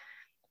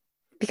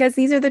 Because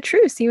these are the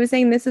truths. He was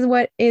saying this is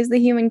what is the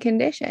human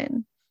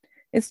condition.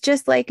 It's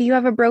just like you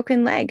have a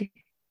broken leg,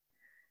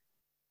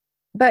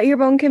 but your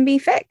bone can be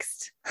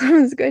fixed.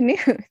 It's good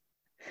news.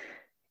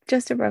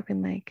 Just a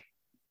broken leg.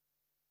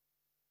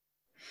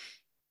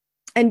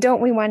 And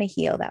don't we want to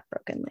heal that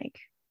broken leg?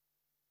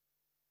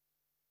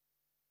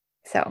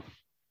 So,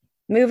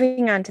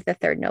 moving on to the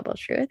third noble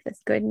truth,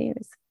 this good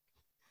news.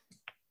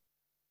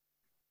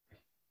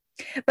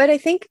 But I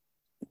think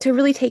to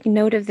really take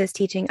note of this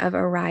teaching of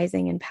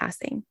arising and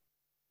passing,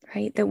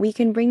 right? That we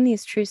can bring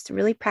these truths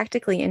really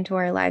practically into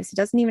our lives. It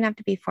doesn't even have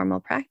to be formal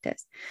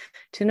practice.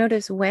 To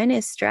notice when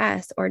is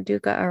stress or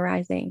dukkha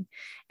arising.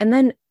 And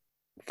then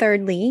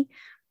thirdly,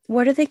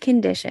 what are the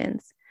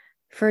conditions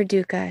for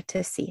dukkha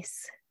to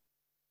cease?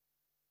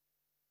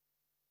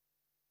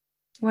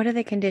 What are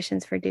the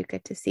conditions for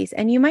dukkha to cease?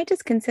 And you might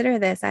just consider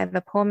this. I have a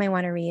poem I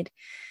want to read.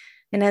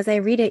 And as I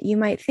read it, you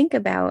might think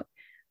about,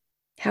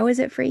 how is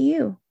it for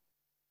you?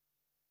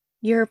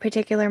 Your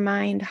particular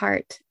mind,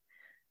 heart.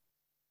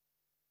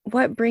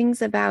 What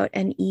brings about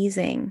an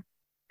easing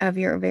of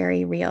your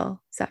very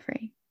real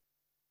suffering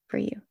for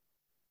you?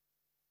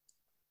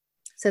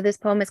 So this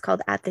poem is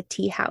called At the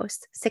Tea House,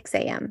 6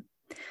 a.m.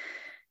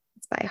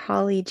 It's by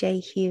Holly J.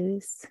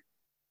 Hughes.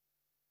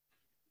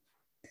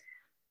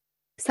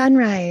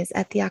 Sunrise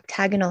at the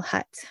octagonal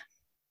hut.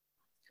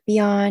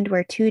 Beyond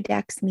where two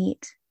decks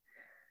meet,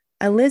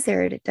 a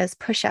lizard does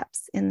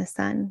push-ups in the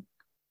sun.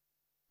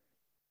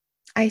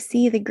 I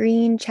see the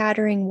green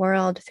chattering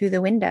world through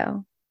the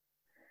window.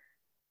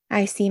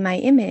 I see my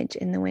image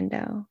in the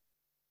window.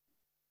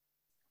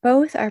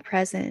 Both are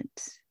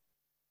present.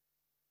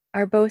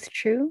 Are both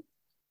true?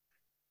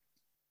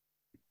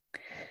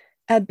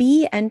 A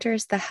bee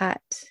enters the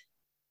hut,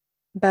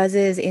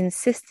 buzzes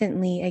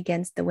insistently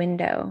against the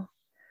window,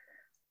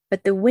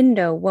 but the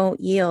window won't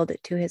yield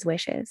to his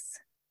wishes.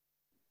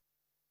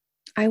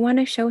 I want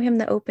to show him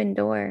the open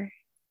door.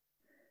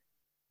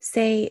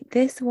 Say,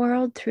 this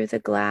world through the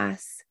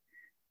glass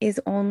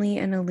is only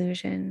an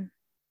illusion.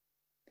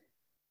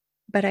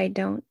 But I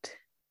don't.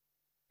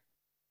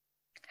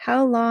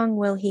 How long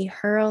will he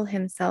hurl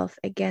himself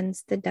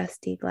against the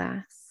dusty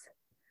glass?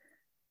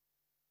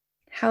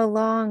 How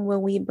long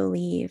will we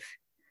believe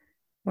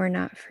we're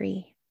not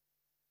free?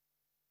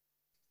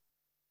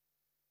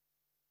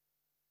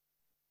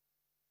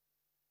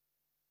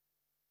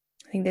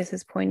 I think this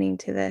is pointing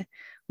to the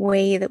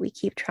way that we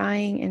keep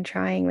trying and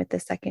trying with the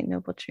second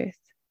noble truth.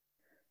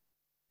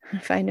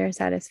 Find our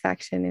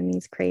satisfaction in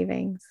these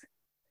cravings.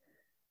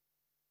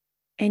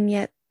 And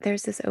yet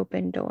there's this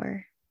open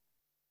door.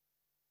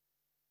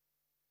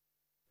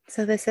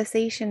 So the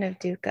cessation of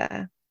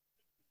dukkha,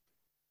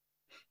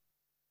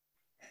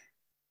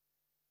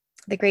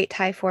 the great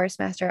Thai forest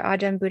master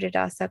Ajahn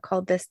Buddhadasa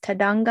called this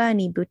Tadanga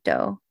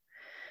Nibbutto.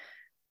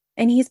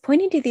 And he's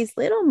pointing to these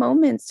little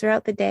moments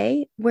throughout the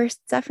day where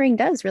suffering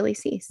does really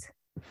cease.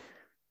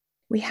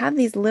 We have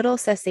these little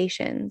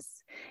cessations.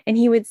 And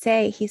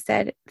he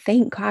said,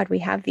 thank God we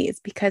have these,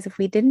 because if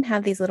we didn't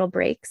have these little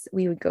breaks,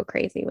 we would go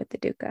crazy with the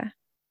dukkha.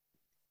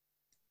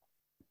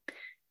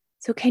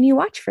 So can you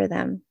watch for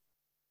them?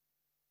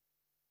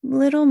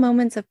 Little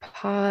moments of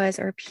pause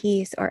or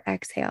peace or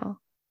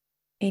exhale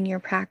in your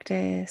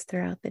practice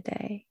throughout the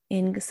day,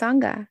 in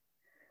Sangha.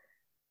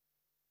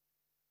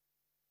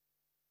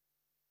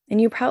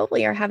 And you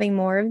probably are having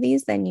more of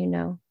these than you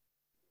know.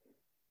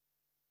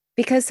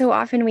 Because so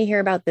often we hear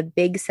about the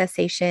big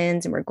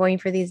cessations and we're going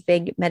for these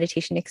big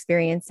meditation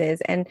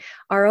experiences, and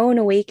our own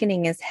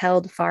awakening is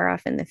held far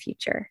off in the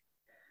future.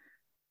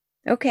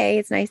 Okay,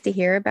 it's nice to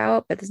hear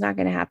about, but it's not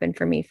going to happen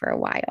for me for a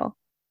while.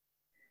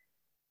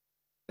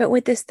 But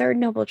with this third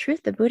noble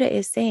truth, the Buddha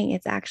is saying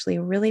it's actually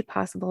really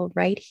possible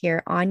right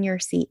here on your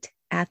seat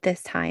at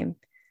this time,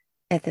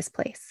 at this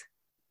place.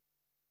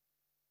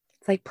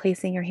 It's like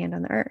placing your hand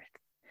on the earth,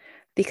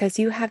 because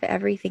you have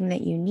everything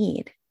that you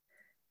need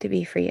to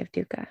be free of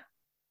dukkha.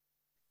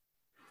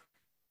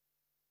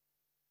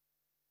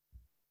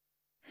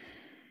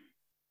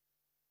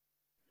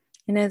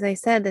 And as I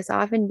said, this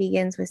often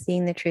begins with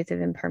seeing the truth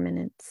of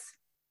impermanence.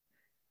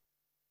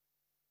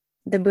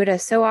 The Buddha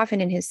so often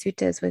in his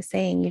suttas was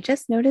saying, you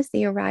just notice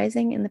the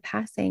arising and the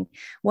passing.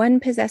 One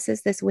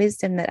possesses this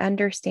wisdom that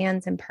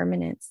understands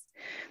impermanence,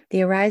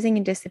 the arising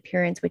and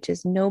disappearance, which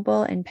is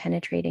noble and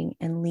penetrating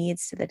and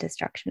leads to the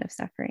destruction of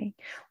suffering.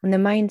 When the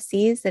mind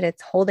sees that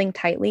it's holding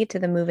tightly to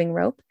the moving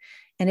rope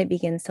and it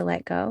begins to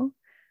let go,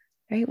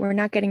 right? We're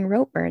not getting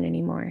rope burn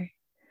anymore.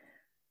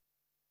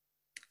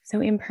 So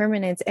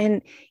impermanence.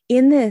 And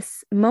in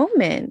this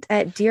moment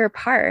at Deer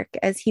Park,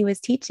 as he was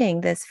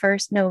teaching this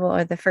first noble,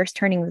 or the first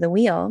turning of the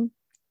wheel,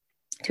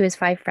 to his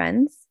 5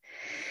 friends,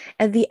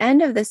 at the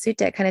end of the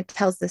sutta, it kind of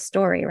tells the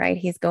story, right?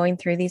 He's going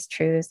through these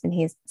truths and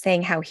he's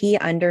saying how he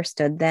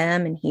understood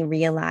them and he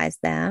realized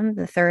them.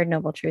 The third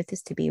noble truth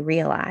is to be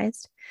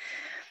realized.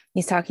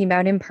 He's talking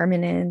about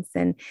impermanence.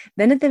 And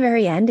then at the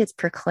very end, it's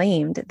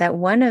proclaimed that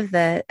one of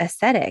the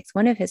ascetics,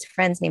 one of his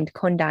friends named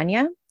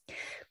Kondanya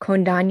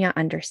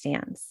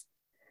understands.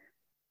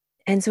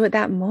 And so at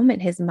that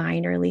moment, his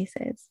mind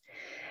releases.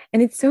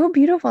 And it's so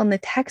beautiful in the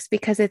text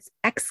because it's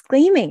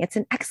exclaiming, it's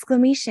an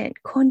exclamation.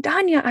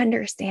 Kondanya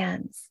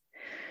understands.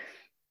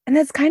 And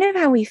that's kind of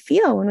how we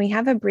feel when we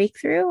have a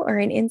breakthrough or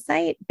an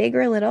insight, big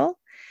or little.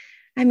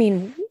 I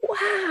mean,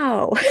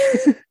 wow.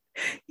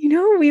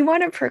 We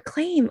want to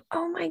proclaim,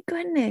 oh my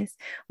goodness,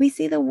 we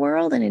see the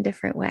world in a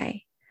different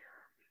way.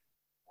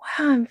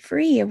 Wow, I'm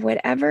free of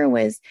whatever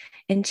was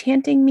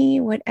enchanting me,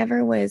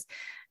 whatever was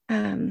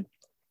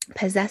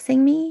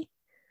possessing me.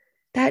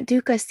 That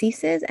dukkha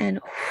ceases and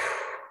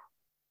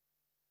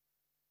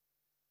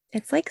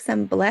it's like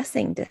some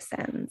blessing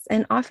descends.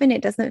 And often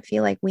it doesn't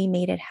feel like we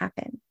made it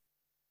happen.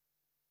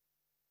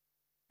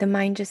 The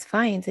mind just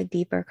finds a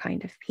deeper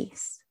kind of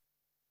peace.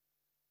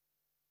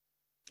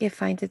 It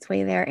finds its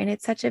way there. And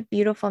it's such a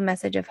beautiful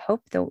message of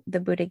hope the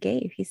Buddha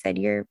gave. He said,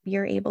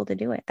 you're able to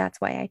do it. That's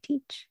why I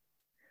teach.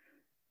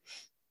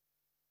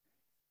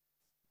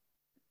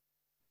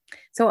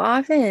 So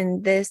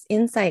often this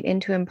insight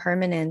into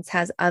impermanence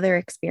has other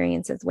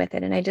experiences with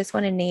it. And I just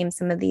want to name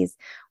some of these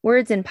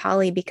words in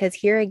Pali because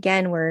here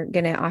again, we're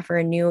going to offer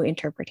a new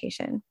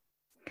interpretation.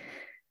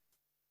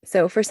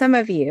 So for some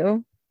of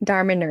you,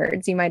 Dharma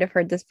nerds, you might have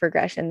heard this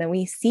progression that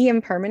we see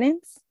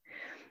impermanence.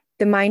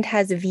 The mind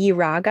has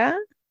viraga,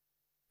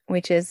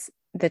 which is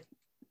the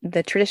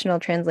traditional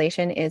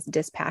translation is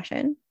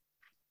dispassion.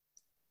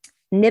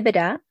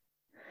 Nibbida,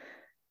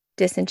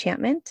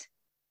 disenchantment.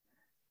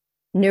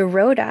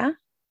 Nirodha,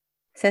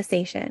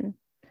 cessation,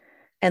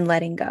 and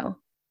letting go,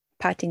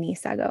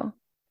 patinisago.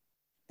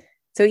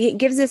 So he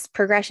gives this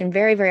progression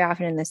very, very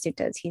often in the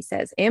suttas. He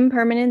says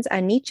impermanence,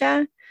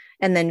 anicca,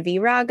 And then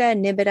viraga,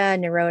 nibbida,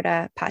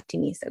 nirodha,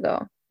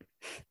 patinisago.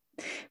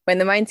 When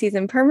the mind sees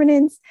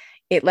impermanence,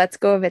 it lets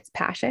go of its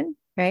passion,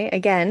 right?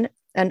 Again,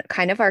 a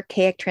kind of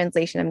archaic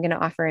translation. I'm going to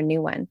offer a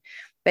new one,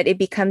 but it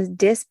becomes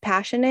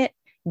dispassionate,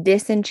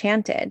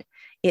 disenchanted.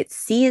 It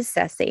sees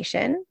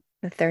cessation,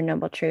 the third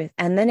noble truth,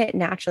 and then it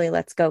naturally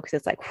lets go because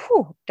it's like,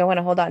 whew, don't want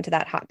to hold on to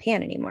that hot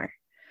pan anymore.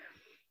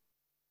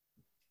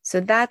 So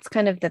that's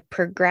kind of the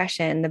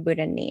progression the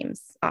Buddha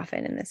names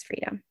often in this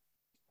freedom.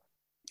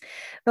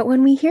 But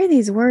when we hear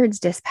these words,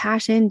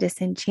 dispassion,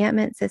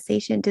 disenchantment,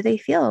 cessation, do they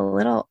feel a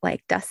little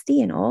like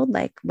dusty and old?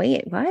 Like,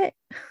 wait, what?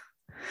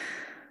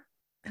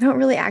 I don't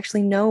really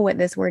actually know what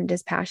this word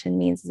dispassion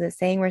means. Is it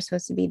saying we're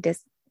supposed to be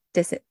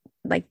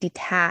like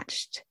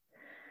detached,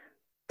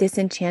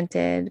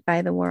 disenchanted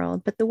by the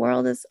world? But the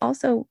world is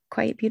also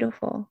quite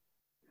beautiful.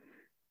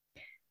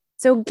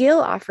 So Gill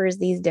offers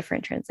these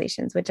different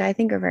translations, which I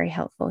think are very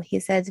helpful. He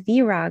says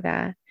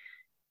viraga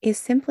is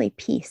simply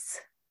peace.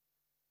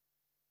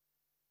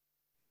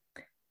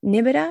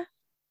 Nibbida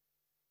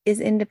is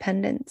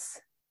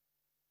independence.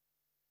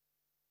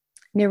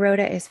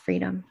 Nirodha is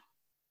freedom.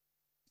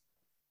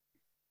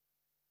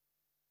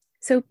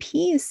 So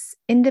peace,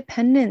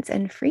 independence,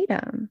 and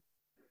freedom.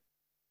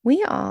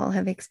 We all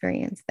have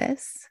experienced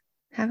this,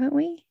 haven't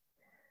we?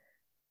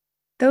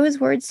 Those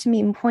words to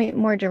me point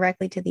more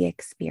directly to the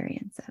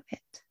experience of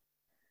it,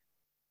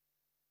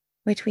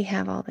 which we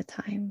have all the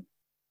time.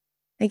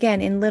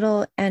 Again, in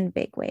little and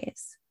big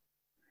ways.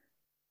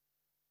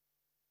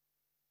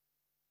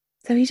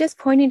 So he's just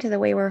pointing to the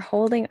way we're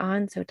holding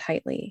on so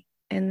tightly,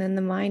 and then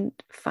the mind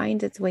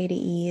finds its way to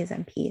ease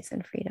and peace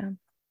and freedom.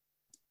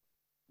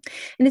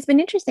 And it's been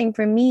interesting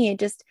for me,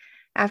 just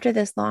after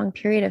this long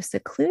period of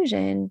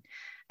seclusion,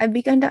 I've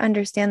begun to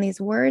understand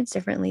these words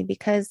differently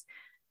because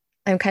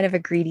I'm kind of a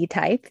greedy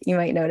type. You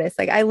might notice,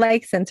 like, I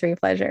like sensory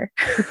pleasure.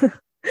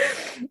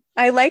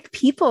 I like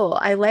people.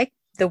 I like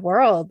the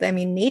world. I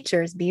mean,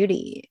 nature's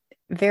beauty,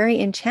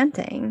 very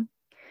enchanting.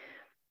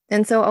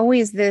 And so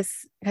always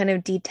this kind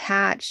of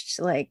detached,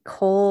 like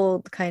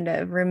cold kind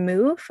of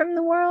remove from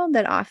the world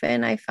that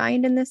often I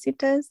find in the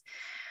suttas.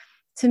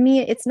 To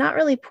me, it's not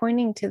really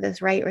pointing to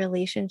this right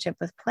relationship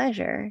with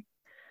pleasure.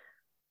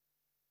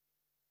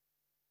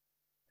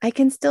 I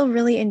can still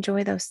really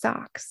enjoy those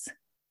socks.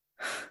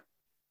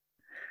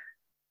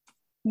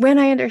 When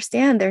I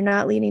understand they're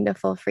not leading to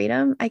full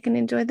freedom, I can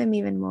enjoy them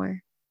even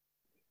more.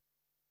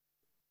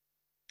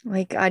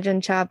 Like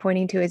Ajahn Chah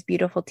pointing to his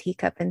beautiful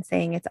teacup and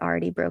saying it's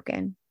already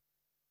broken.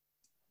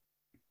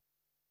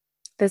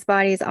 This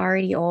body is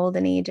already old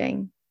and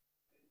aging.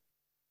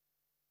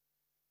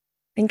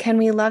 And can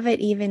we love it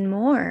even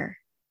more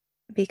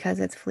because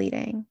it's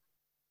fleeting?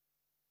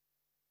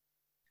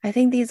 I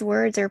think these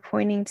words are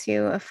pointing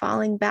to a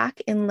falling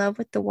back in love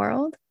with the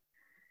world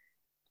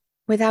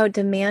without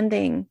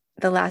demanding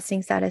the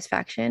lasting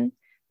satisfaction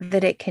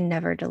that it can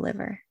never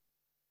deliver.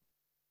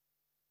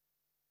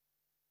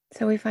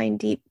 So we find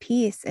deep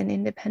peace and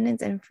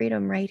independence and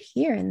freedom right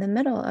here in the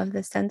middle of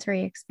the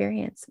sensory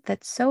experience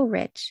that's so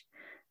rich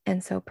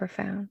and so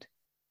profound,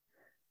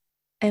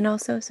 and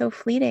also so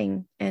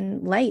fleeting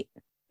and light,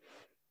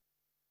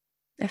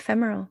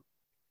 ephemeral.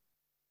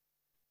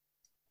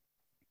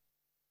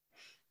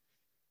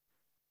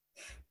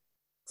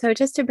 So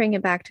just to bring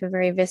it back to a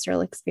very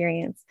visceral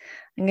experience,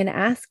 I'm going to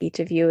ask each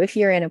of you, if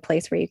you're in a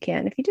place where you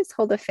can, if you just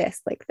hold a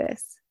fist like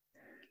this.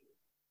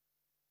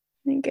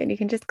 Good. You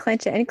can just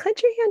clench it and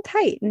clench your hand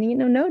tight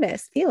and,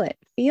 notice, feel it.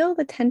 Feel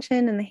the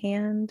tension in the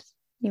hand.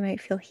 You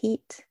might feel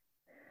heat,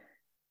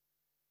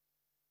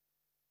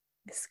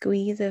 the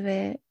squeeze of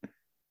it.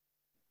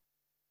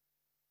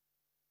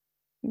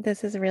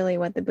 This is really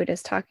what the Buddha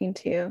is talking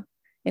to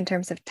in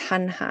terms of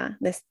tanha,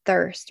 this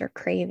thirst or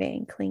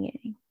craving,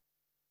 clinging.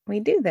 We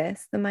do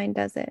this, the mind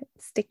does it.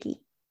 It's sticky.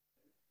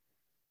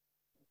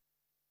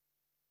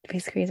 If you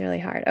squeeze really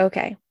hard.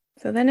 Okay.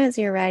 So then as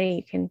you're ready,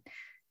 you can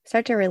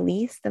start to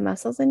release the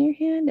muscles in your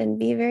hand and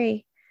be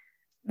very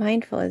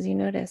mindful as you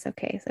notice.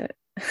 Okay, so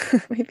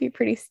it might be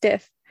pretty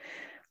stiff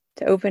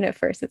to open at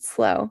first. It's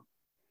slow,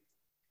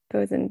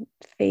 goes in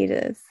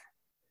phases.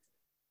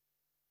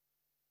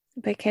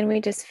 But can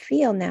we just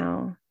feel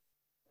now?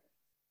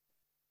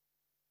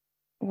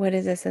 What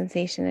is a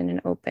sensation in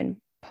an open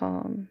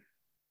palm?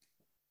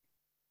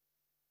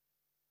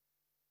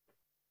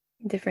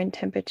 Different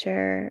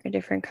temperature, a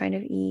different kind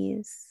of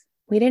ease.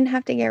 We didn't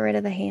have to get rid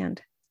of the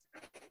hand.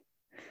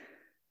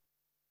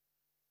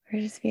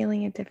 We're just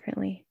feeling it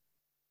differently.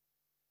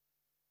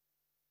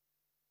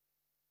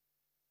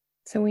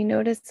 So we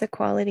notice the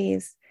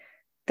qualities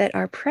that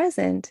are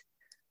present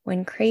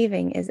when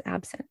craving is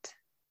absent.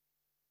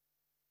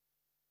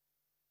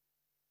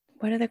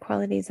 What are the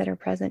qualities that are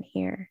present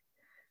here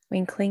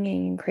when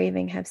clinging and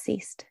craving have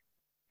ceased?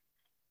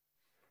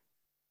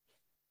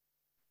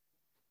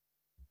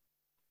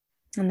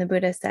 And the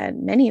Buddha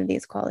said many of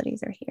these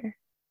qualities are here.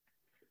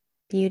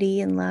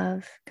 Beauty and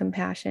love,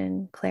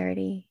 compassion,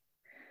 clarity,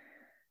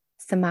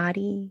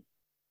 samadhi,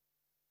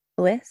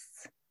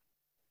 bliss,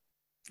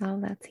 all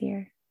that's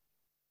here.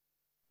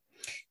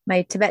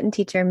 My Tibetan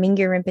teacher,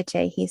 Mingyur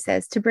Rinpoche, he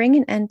says, to bring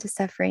an end to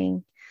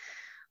suffering,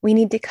 we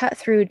need to cut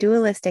through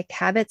dualistic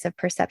habits of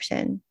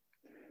perception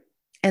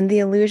and the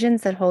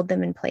illusions that hold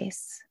them in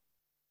place,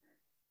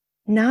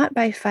 not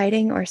by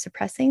fighting or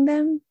suppressing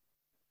them,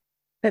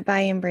 but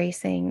by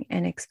embracing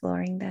and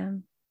exploring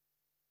them.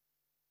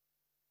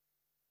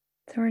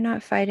 So we're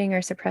not fighting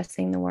or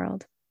suppressing the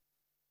world,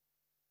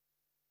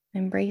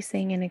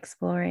 embracing and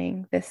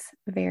exploring this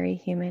very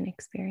human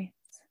experience.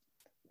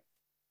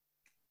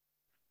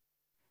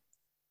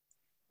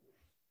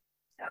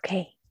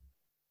 Okay,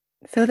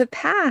 so the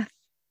path,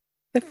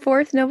 the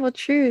fourth noble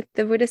truth,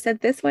 the Buddha said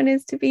this one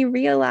is to be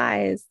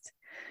realized,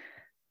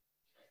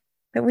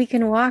 that we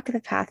can walk the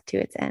path to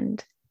its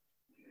end.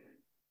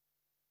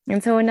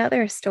 And so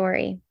another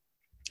story,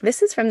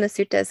 this is from the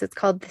suttas, it's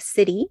called The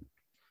City,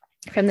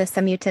 from the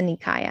Samyutta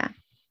Nikaya.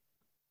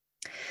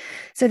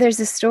 So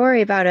there's a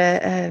story about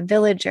a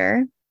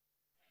villager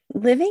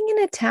living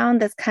in a town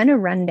that's kind of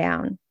run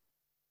down.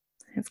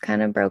 It's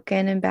kind of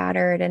broken and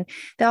battered. And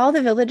all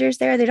the villagers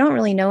there, they don't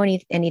really know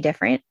any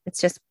different. It's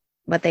just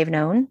what they've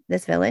known,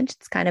 this village.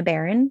 It's kind of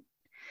barren.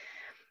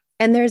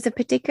 And there's a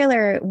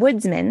particular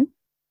woodsman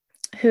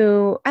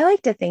who I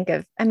like to think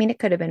of, I mean, it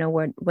could have been a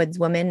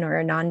woodswoman or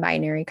a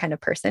non-binary kind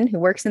of person who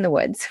works in the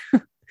woods.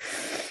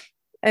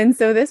 And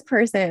so this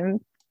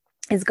person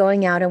is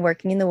going out and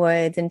working in the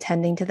woods and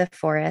tending to the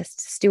forest,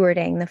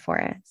 stewarding the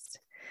forest.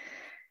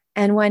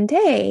 And one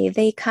day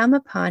they come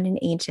upon an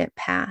ancient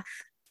path.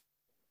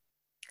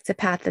 It's a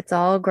path that's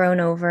all grown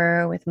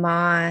over with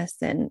moss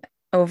and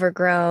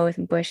overgrowth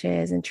and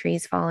bushes and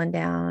trees falling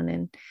down.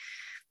 And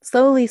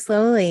slowly,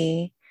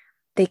 slowly,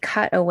 they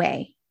cut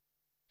away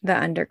the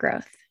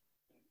undergrowth.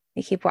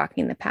 They keep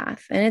walking the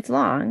path, and it's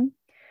long.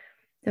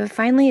 So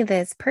finally,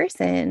 this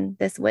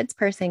woods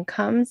person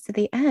comes to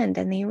the end,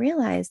 and they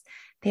realize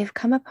they've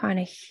come upon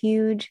a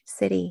huge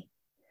city.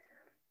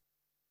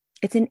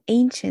 It's an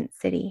ancient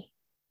city.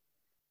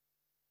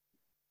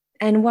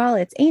 And while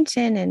it's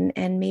ancient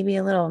and maybe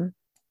a little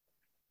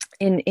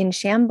in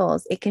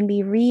shambles, it can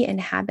be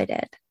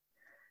re-inhabited.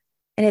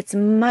 And it's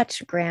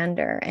much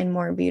grander and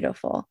more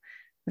beautiful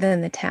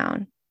than the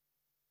town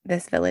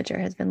this villager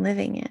has been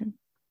living in.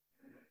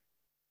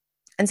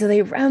 And so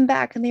they run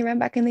back and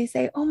they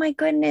say, oh my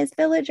goodness,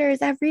 villagers,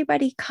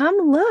 everybody, come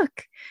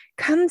look,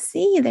 come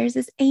see. There's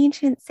this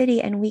ancient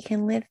city and we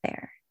can live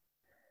there.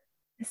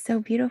 It's so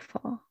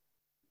beautiful.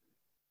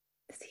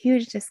 This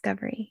huge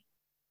discovery.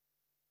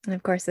 And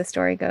of course, the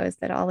story goes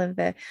that all of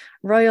the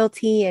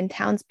royalty and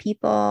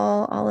townspeople,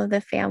 all of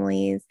the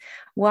families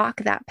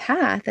walk that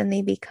path and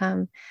they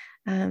become,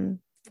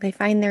 they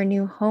find their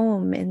new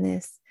home in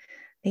this,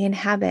 they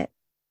inhabit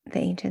the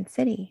ancient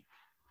city.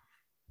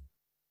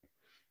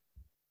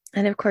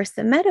 And of course,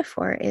 the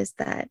metaphor is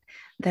that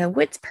the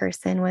woods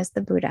person was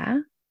the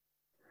Buddha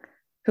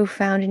who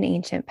found an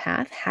ancient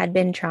path, had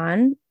been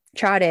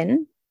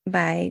trodden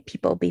by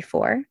people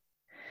before.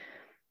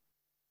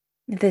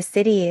 The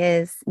city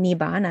is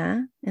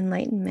Nibbana,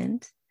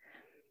 enlightenment.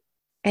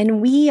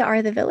 And we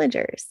are the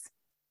villagers.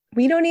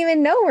 We don't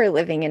even know we're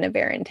living in a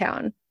barren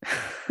town.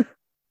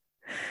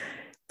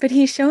 But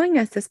he's showing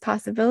us this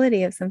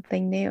possibility of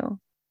something new.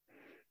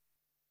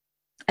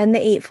 And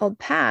the Eightfold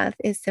Path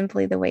is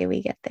simply the way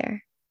we get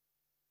there.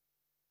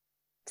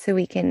 So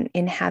we can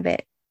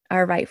inhabit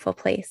our rightful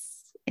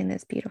place in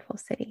this beautiful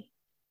city.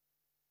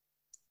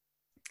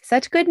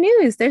 Such good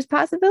news. There's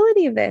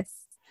possibility of this.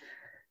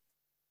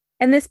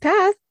 And this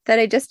path that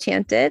I just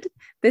chanted,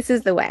 this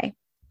is the way.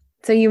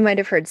 So you might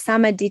have heard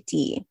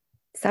samaditi,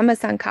 sama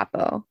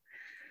sankapo.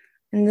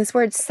 And this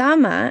word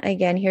sama,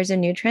 again, here's a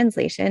new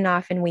translation.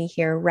 Often we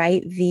hear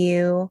right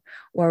view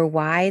or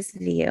wise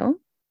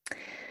view.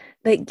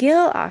 But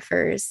Gil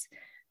offers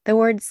the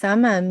word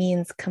sama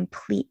means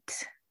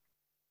complete.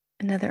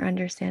 Another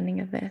understanding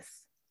of this.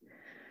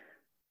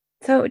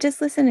 So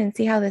just listen and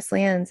see how this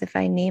lands if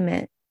I name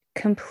it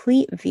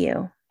complete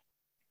view,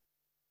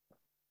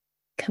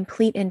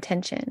 complete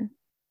intention,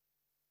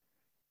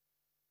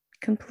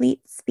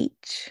 complete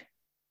speech,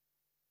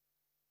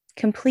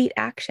 complete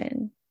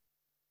action,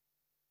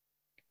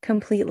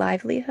 complete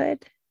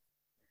livelihood,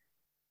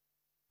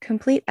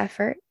 complete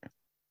effort,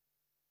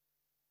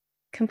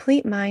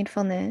 complete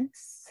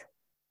mindfulness,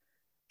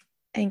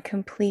 and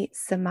complete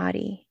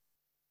samadhi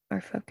or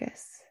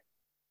focus.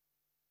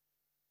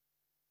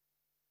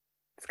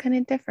 It's kind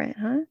of different,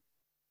 huh?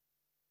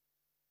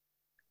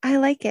 I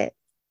like it.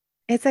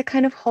 It's a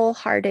kind of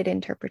wholehearted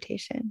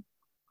interpretation.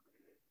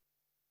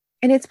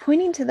 And it's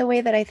pointing to the way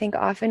that I think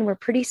often we're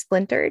pretty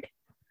splintered.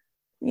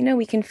 You know,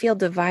 we can feel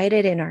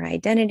divided in our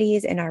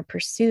identities, in our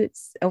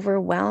pursuits,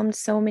 overwhelmed,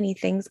 so many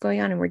things going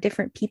on, and we're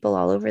different people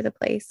all over the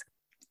place.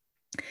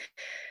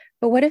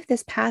 But what if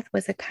this path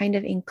was a kind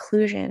of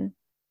inclusion?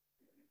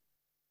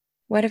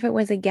 What if it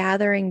was a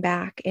gathering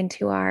back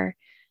into our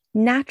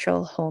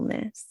natural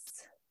wholeness?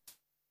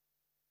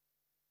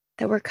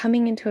 That we're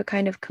coming into a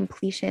kind of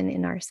completion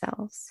in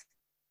ourselves.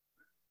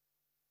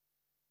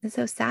 It's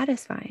so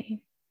satisfying,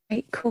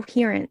 right?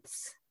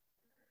 Coherence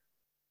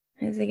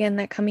is again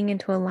that coming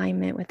into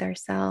alignment with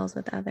ourselves,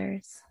 with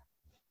others.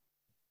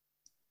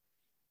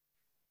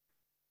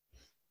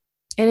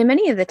 And in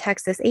many of the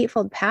texts, this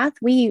eightfold path,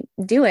 we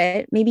do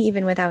it maybe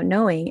even without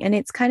knowing. And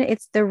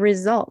it's the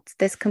result.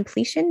 This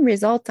completion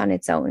results on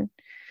its own.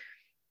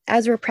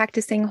 As we're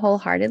practicing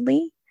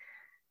wholeheartedly,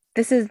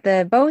 this is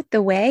the both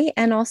the way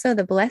and also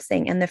the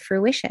blessing and the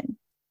fruition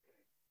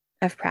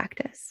of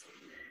practice.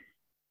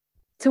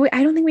 So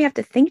I don't think we have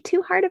to think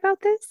too hard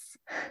about this.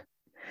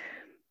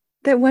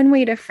 That one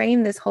way to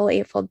frame this whole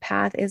eightfold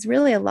path is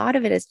really a lot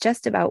of it is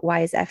just about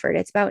wise effort.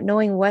 It's about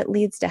knowing what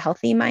leads to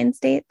healthy mind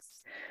states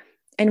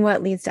and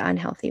what leads to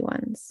unhealthy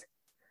ones.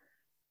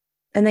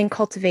 And then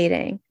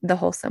cultivating the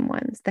wholesome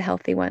ones, the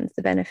healthy ones,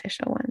 the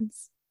beneficial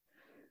ones.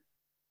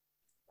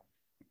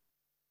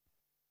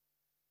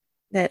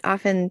 That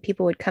often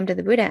people would come to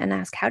the Buddha and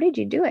ask, how did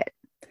you do it?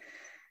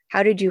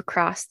 How did you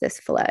cross this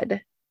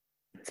flood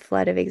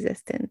of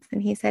existence?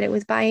 And he said, it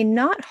was by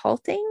not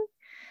halting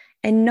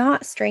and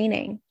not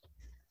straining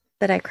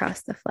that I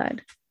crossed the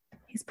flood.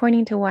 He's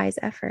pointing to wise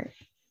effort.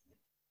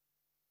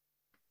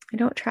 I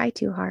don't try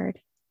too hard,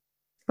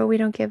 but we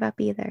don't give up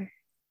either.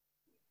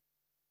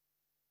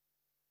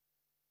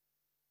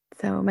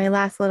 So my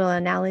last little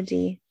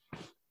analogy,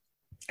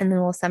 and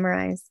then we'll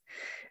summarize.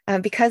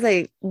 Because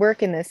I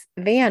work in this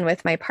van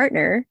with my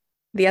partner,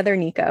 the other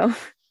Nico,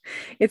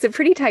 it's a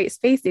pretty tight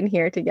space in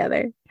here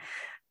together.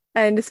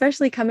 And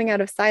especially coming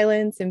out of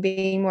silence and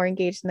being more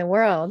engaged in the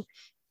world,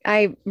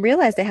 I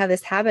realized I have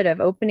this habit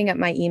of opening up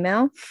my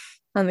email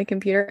on the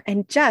computer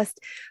and just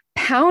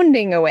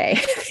pounding away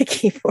the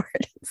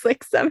keyboard. It's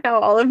like somehow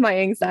all of my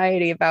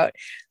anxiety about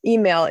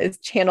email is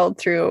channeled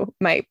through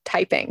my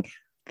typing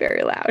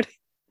very loud.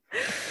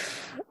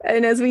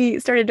 And as we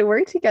started to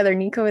work together,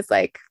 Nico was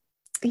like,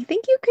 you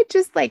think you could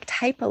just like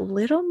type a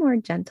little more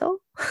gentle?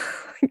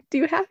 Do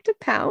you have to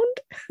pound?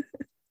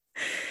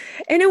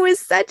 And it was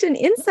such an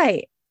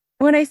insight.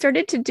 When I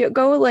started to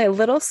go a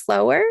little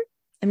slower,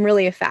 I'm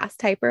really a fast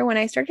typer. When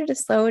I started to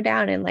slow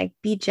down and like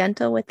be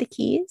gentle with the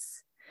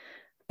keys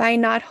by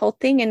not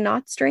halting and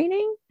not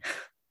straining,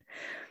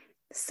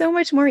 so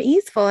much more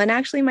easeful. And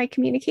actually my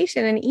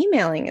communication and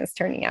emailing is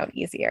turning out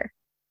easier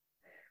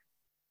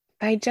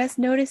by just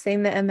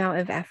noticing the amount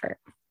of effort.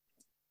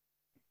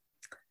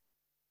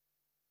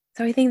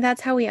 So I think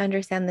that's how we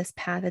understand this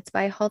path. It's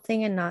by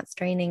halting and not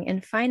straining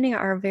and finding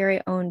our very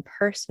own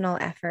personal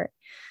effort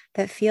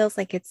that feels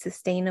like it's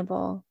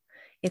sustainable,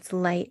 it's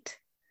light,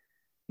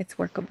 it's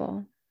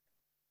workable.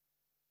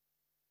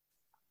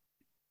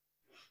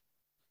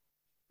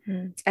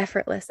 It's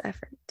effortless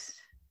effort.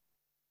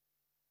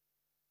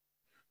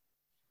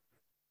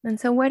 And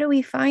so what do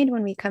we find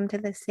when we come to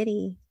the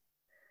city?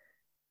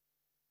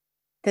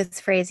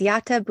 This phrase,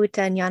 yata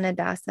bhuta jnana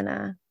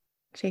dasana,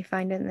 which we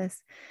find in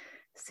this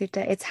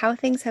sutta, it's how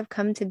things have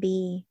come to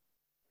be,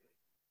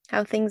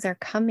 how things are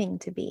coming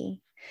to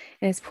be.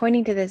 And it's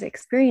pointing to this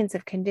experience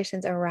of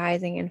conditions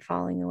arising and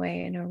falling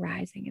away and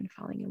arising and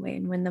falling away.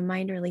 And when the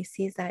mind really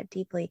sees that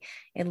deeply,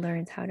 it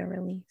learns how to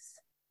release.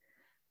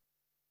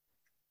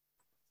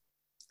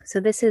 So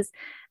this is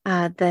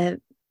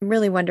the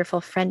really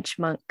wonderful French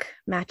monk,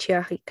 Mathieu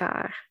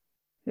Ricard,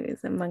 who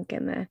is a monk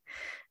in the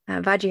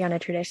Vajrayana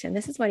tradition.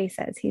 This is what he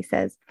says. He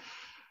says,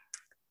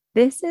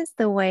 this is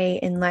the way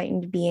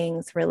enlightened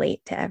beings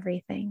relate to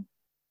everything.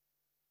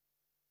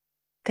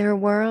 Their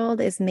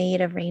world is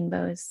made of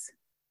rainbows.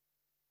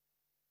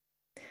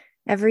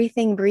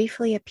 Everything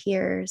briefly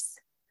appears,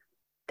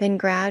 then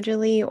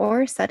gradually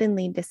or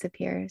suddenly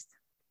disappears.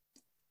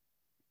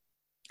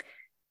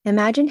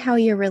 Imagine how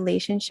your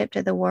relationship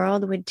to the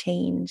world would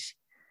change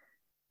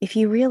if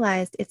you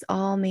realized it's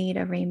all made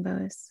of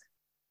rainbows.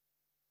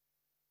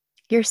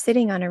 You're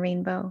sitting on a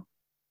rainbow.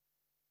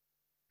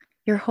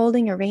 You're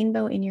holding a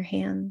rainbow in your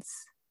hands.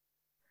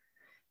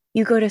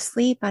 You go to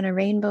sleep on a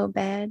rainbow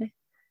bed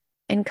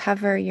and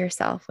cover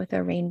yourself with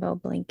a rainbow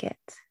blanket.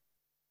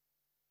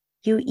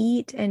 You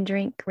eat and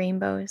drink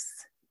rainbows.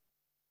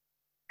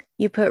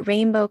 You put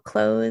rainbow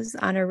clothes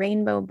on a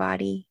rainbow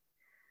body,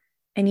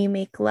 and you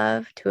make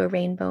love to a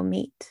rainbow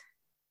mate.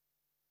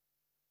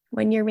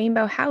 When your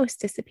rainbow house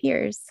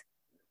disappears,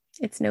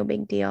 it's no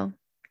big deal.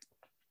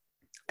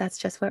 That's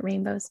just what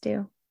rainbows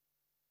do.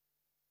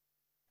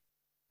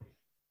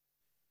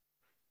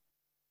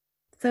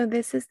 So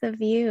this is the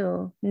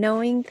view,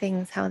 knowing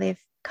things how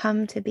they've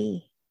come to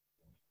be,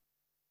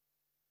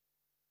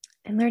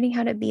 and learning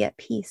how to be at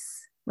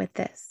peace with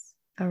this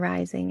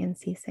arising and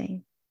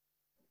ceasing.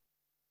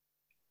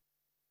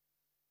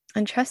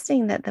 And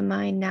trusting that the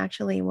mind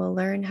naturally will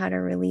learn how to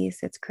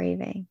release its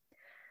craving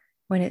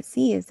when it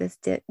sees this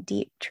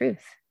deep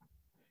truth.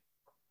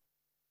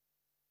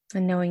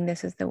 And knowing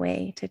this is the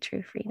way to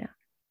true freedom.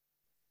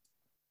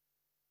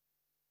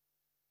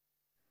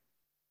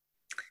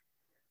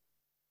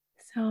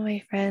 So,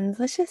 my friends,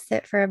 let's just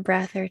sit for a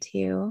breath or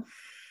two.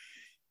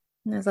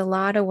 There's a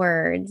lot of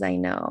words, I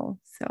know.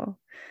 So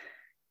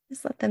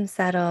just let them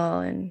settle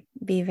and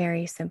be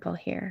very simple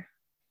here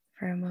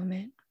for a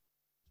moment.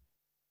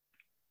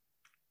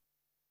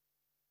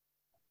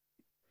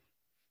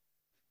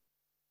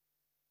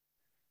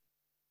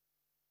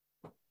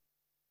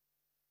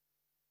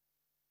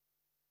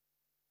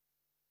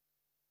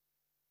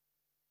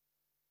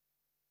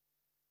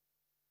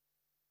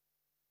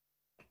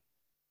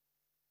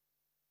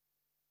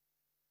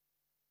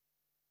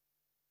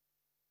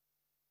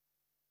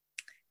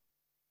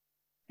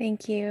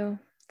 Thank you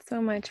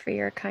so much for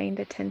your kind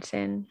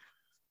attention.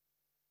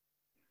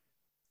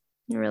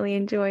 I'm really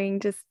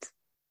enjoying just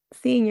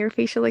seeing your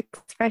facial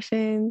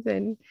expressions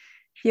and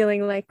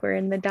feeling like we're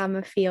in the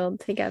Dhamma field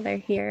together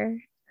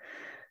here.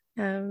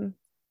 Um,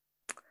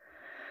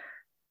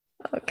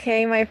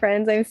 okay, my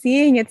friends, I'm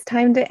seeing it's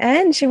time to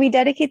end. Should we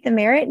dedicate the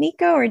merit,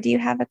 Nico, or do you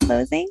have a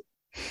closing?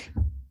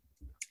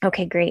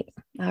 Okay, great.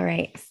 All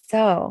right.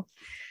 So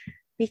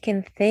we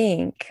can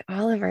thank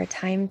all of our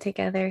time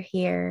together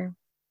here,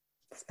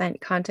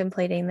 spent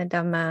contemplating the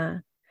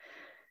Dhamma,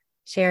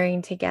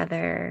 sharing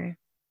together,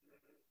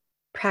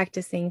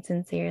 practicing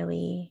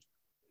sincerely,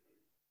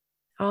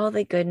 all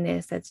the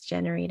goodness that's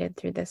generated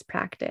through this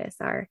practice,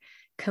 our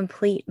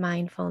complete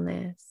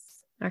mindfulness,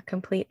 our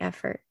complete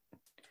effort,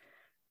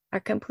 our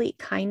complete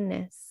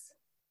kindness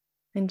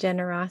and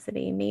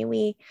generosity. May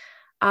we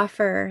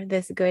offer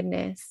this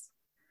goodness,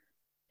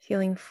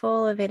 feeling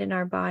full of it in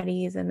our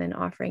bodies and then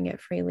offering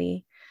it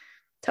freely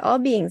to all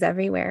beings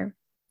everywhere,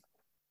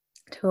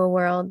 to a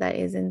world that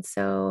is in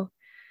so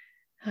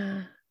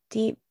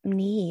deep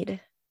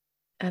need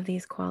of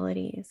these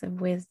qualities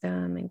of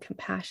wisdom and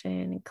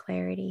compassion and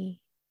clarity.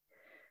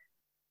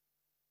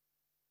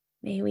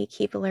 May we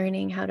keep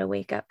learning how to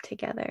wake up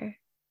together.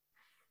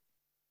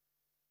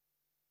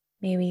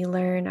 May we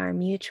learn our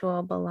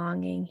mutual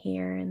belonging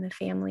here in the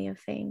family of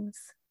things.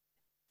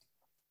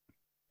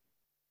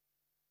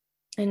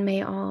 And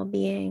may all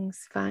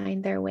beings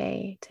find their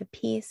way to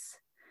peace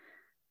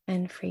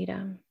and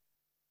freedom.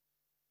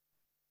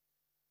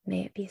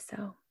 May it be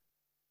so.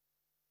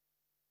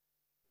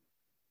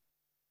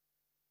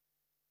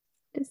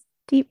 Just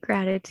deep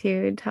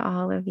gratitude to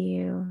all of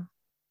you.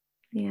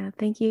 Yeah,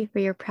 thank you for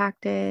your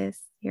practice,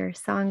 your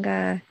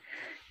Sangha,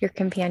 your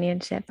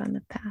companionship on the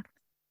path.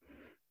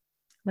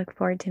 Look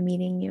forward to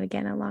meeting you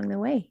again along the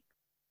way.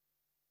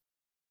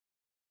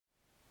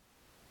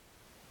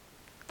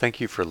 Thank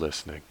you for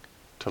listening.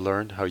 To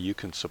learn how you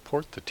can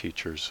support the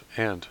teachers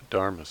and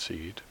Dharma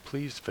Seed,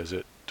 please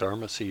visit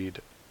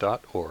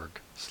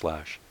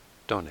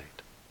dharmaseed.org/donate.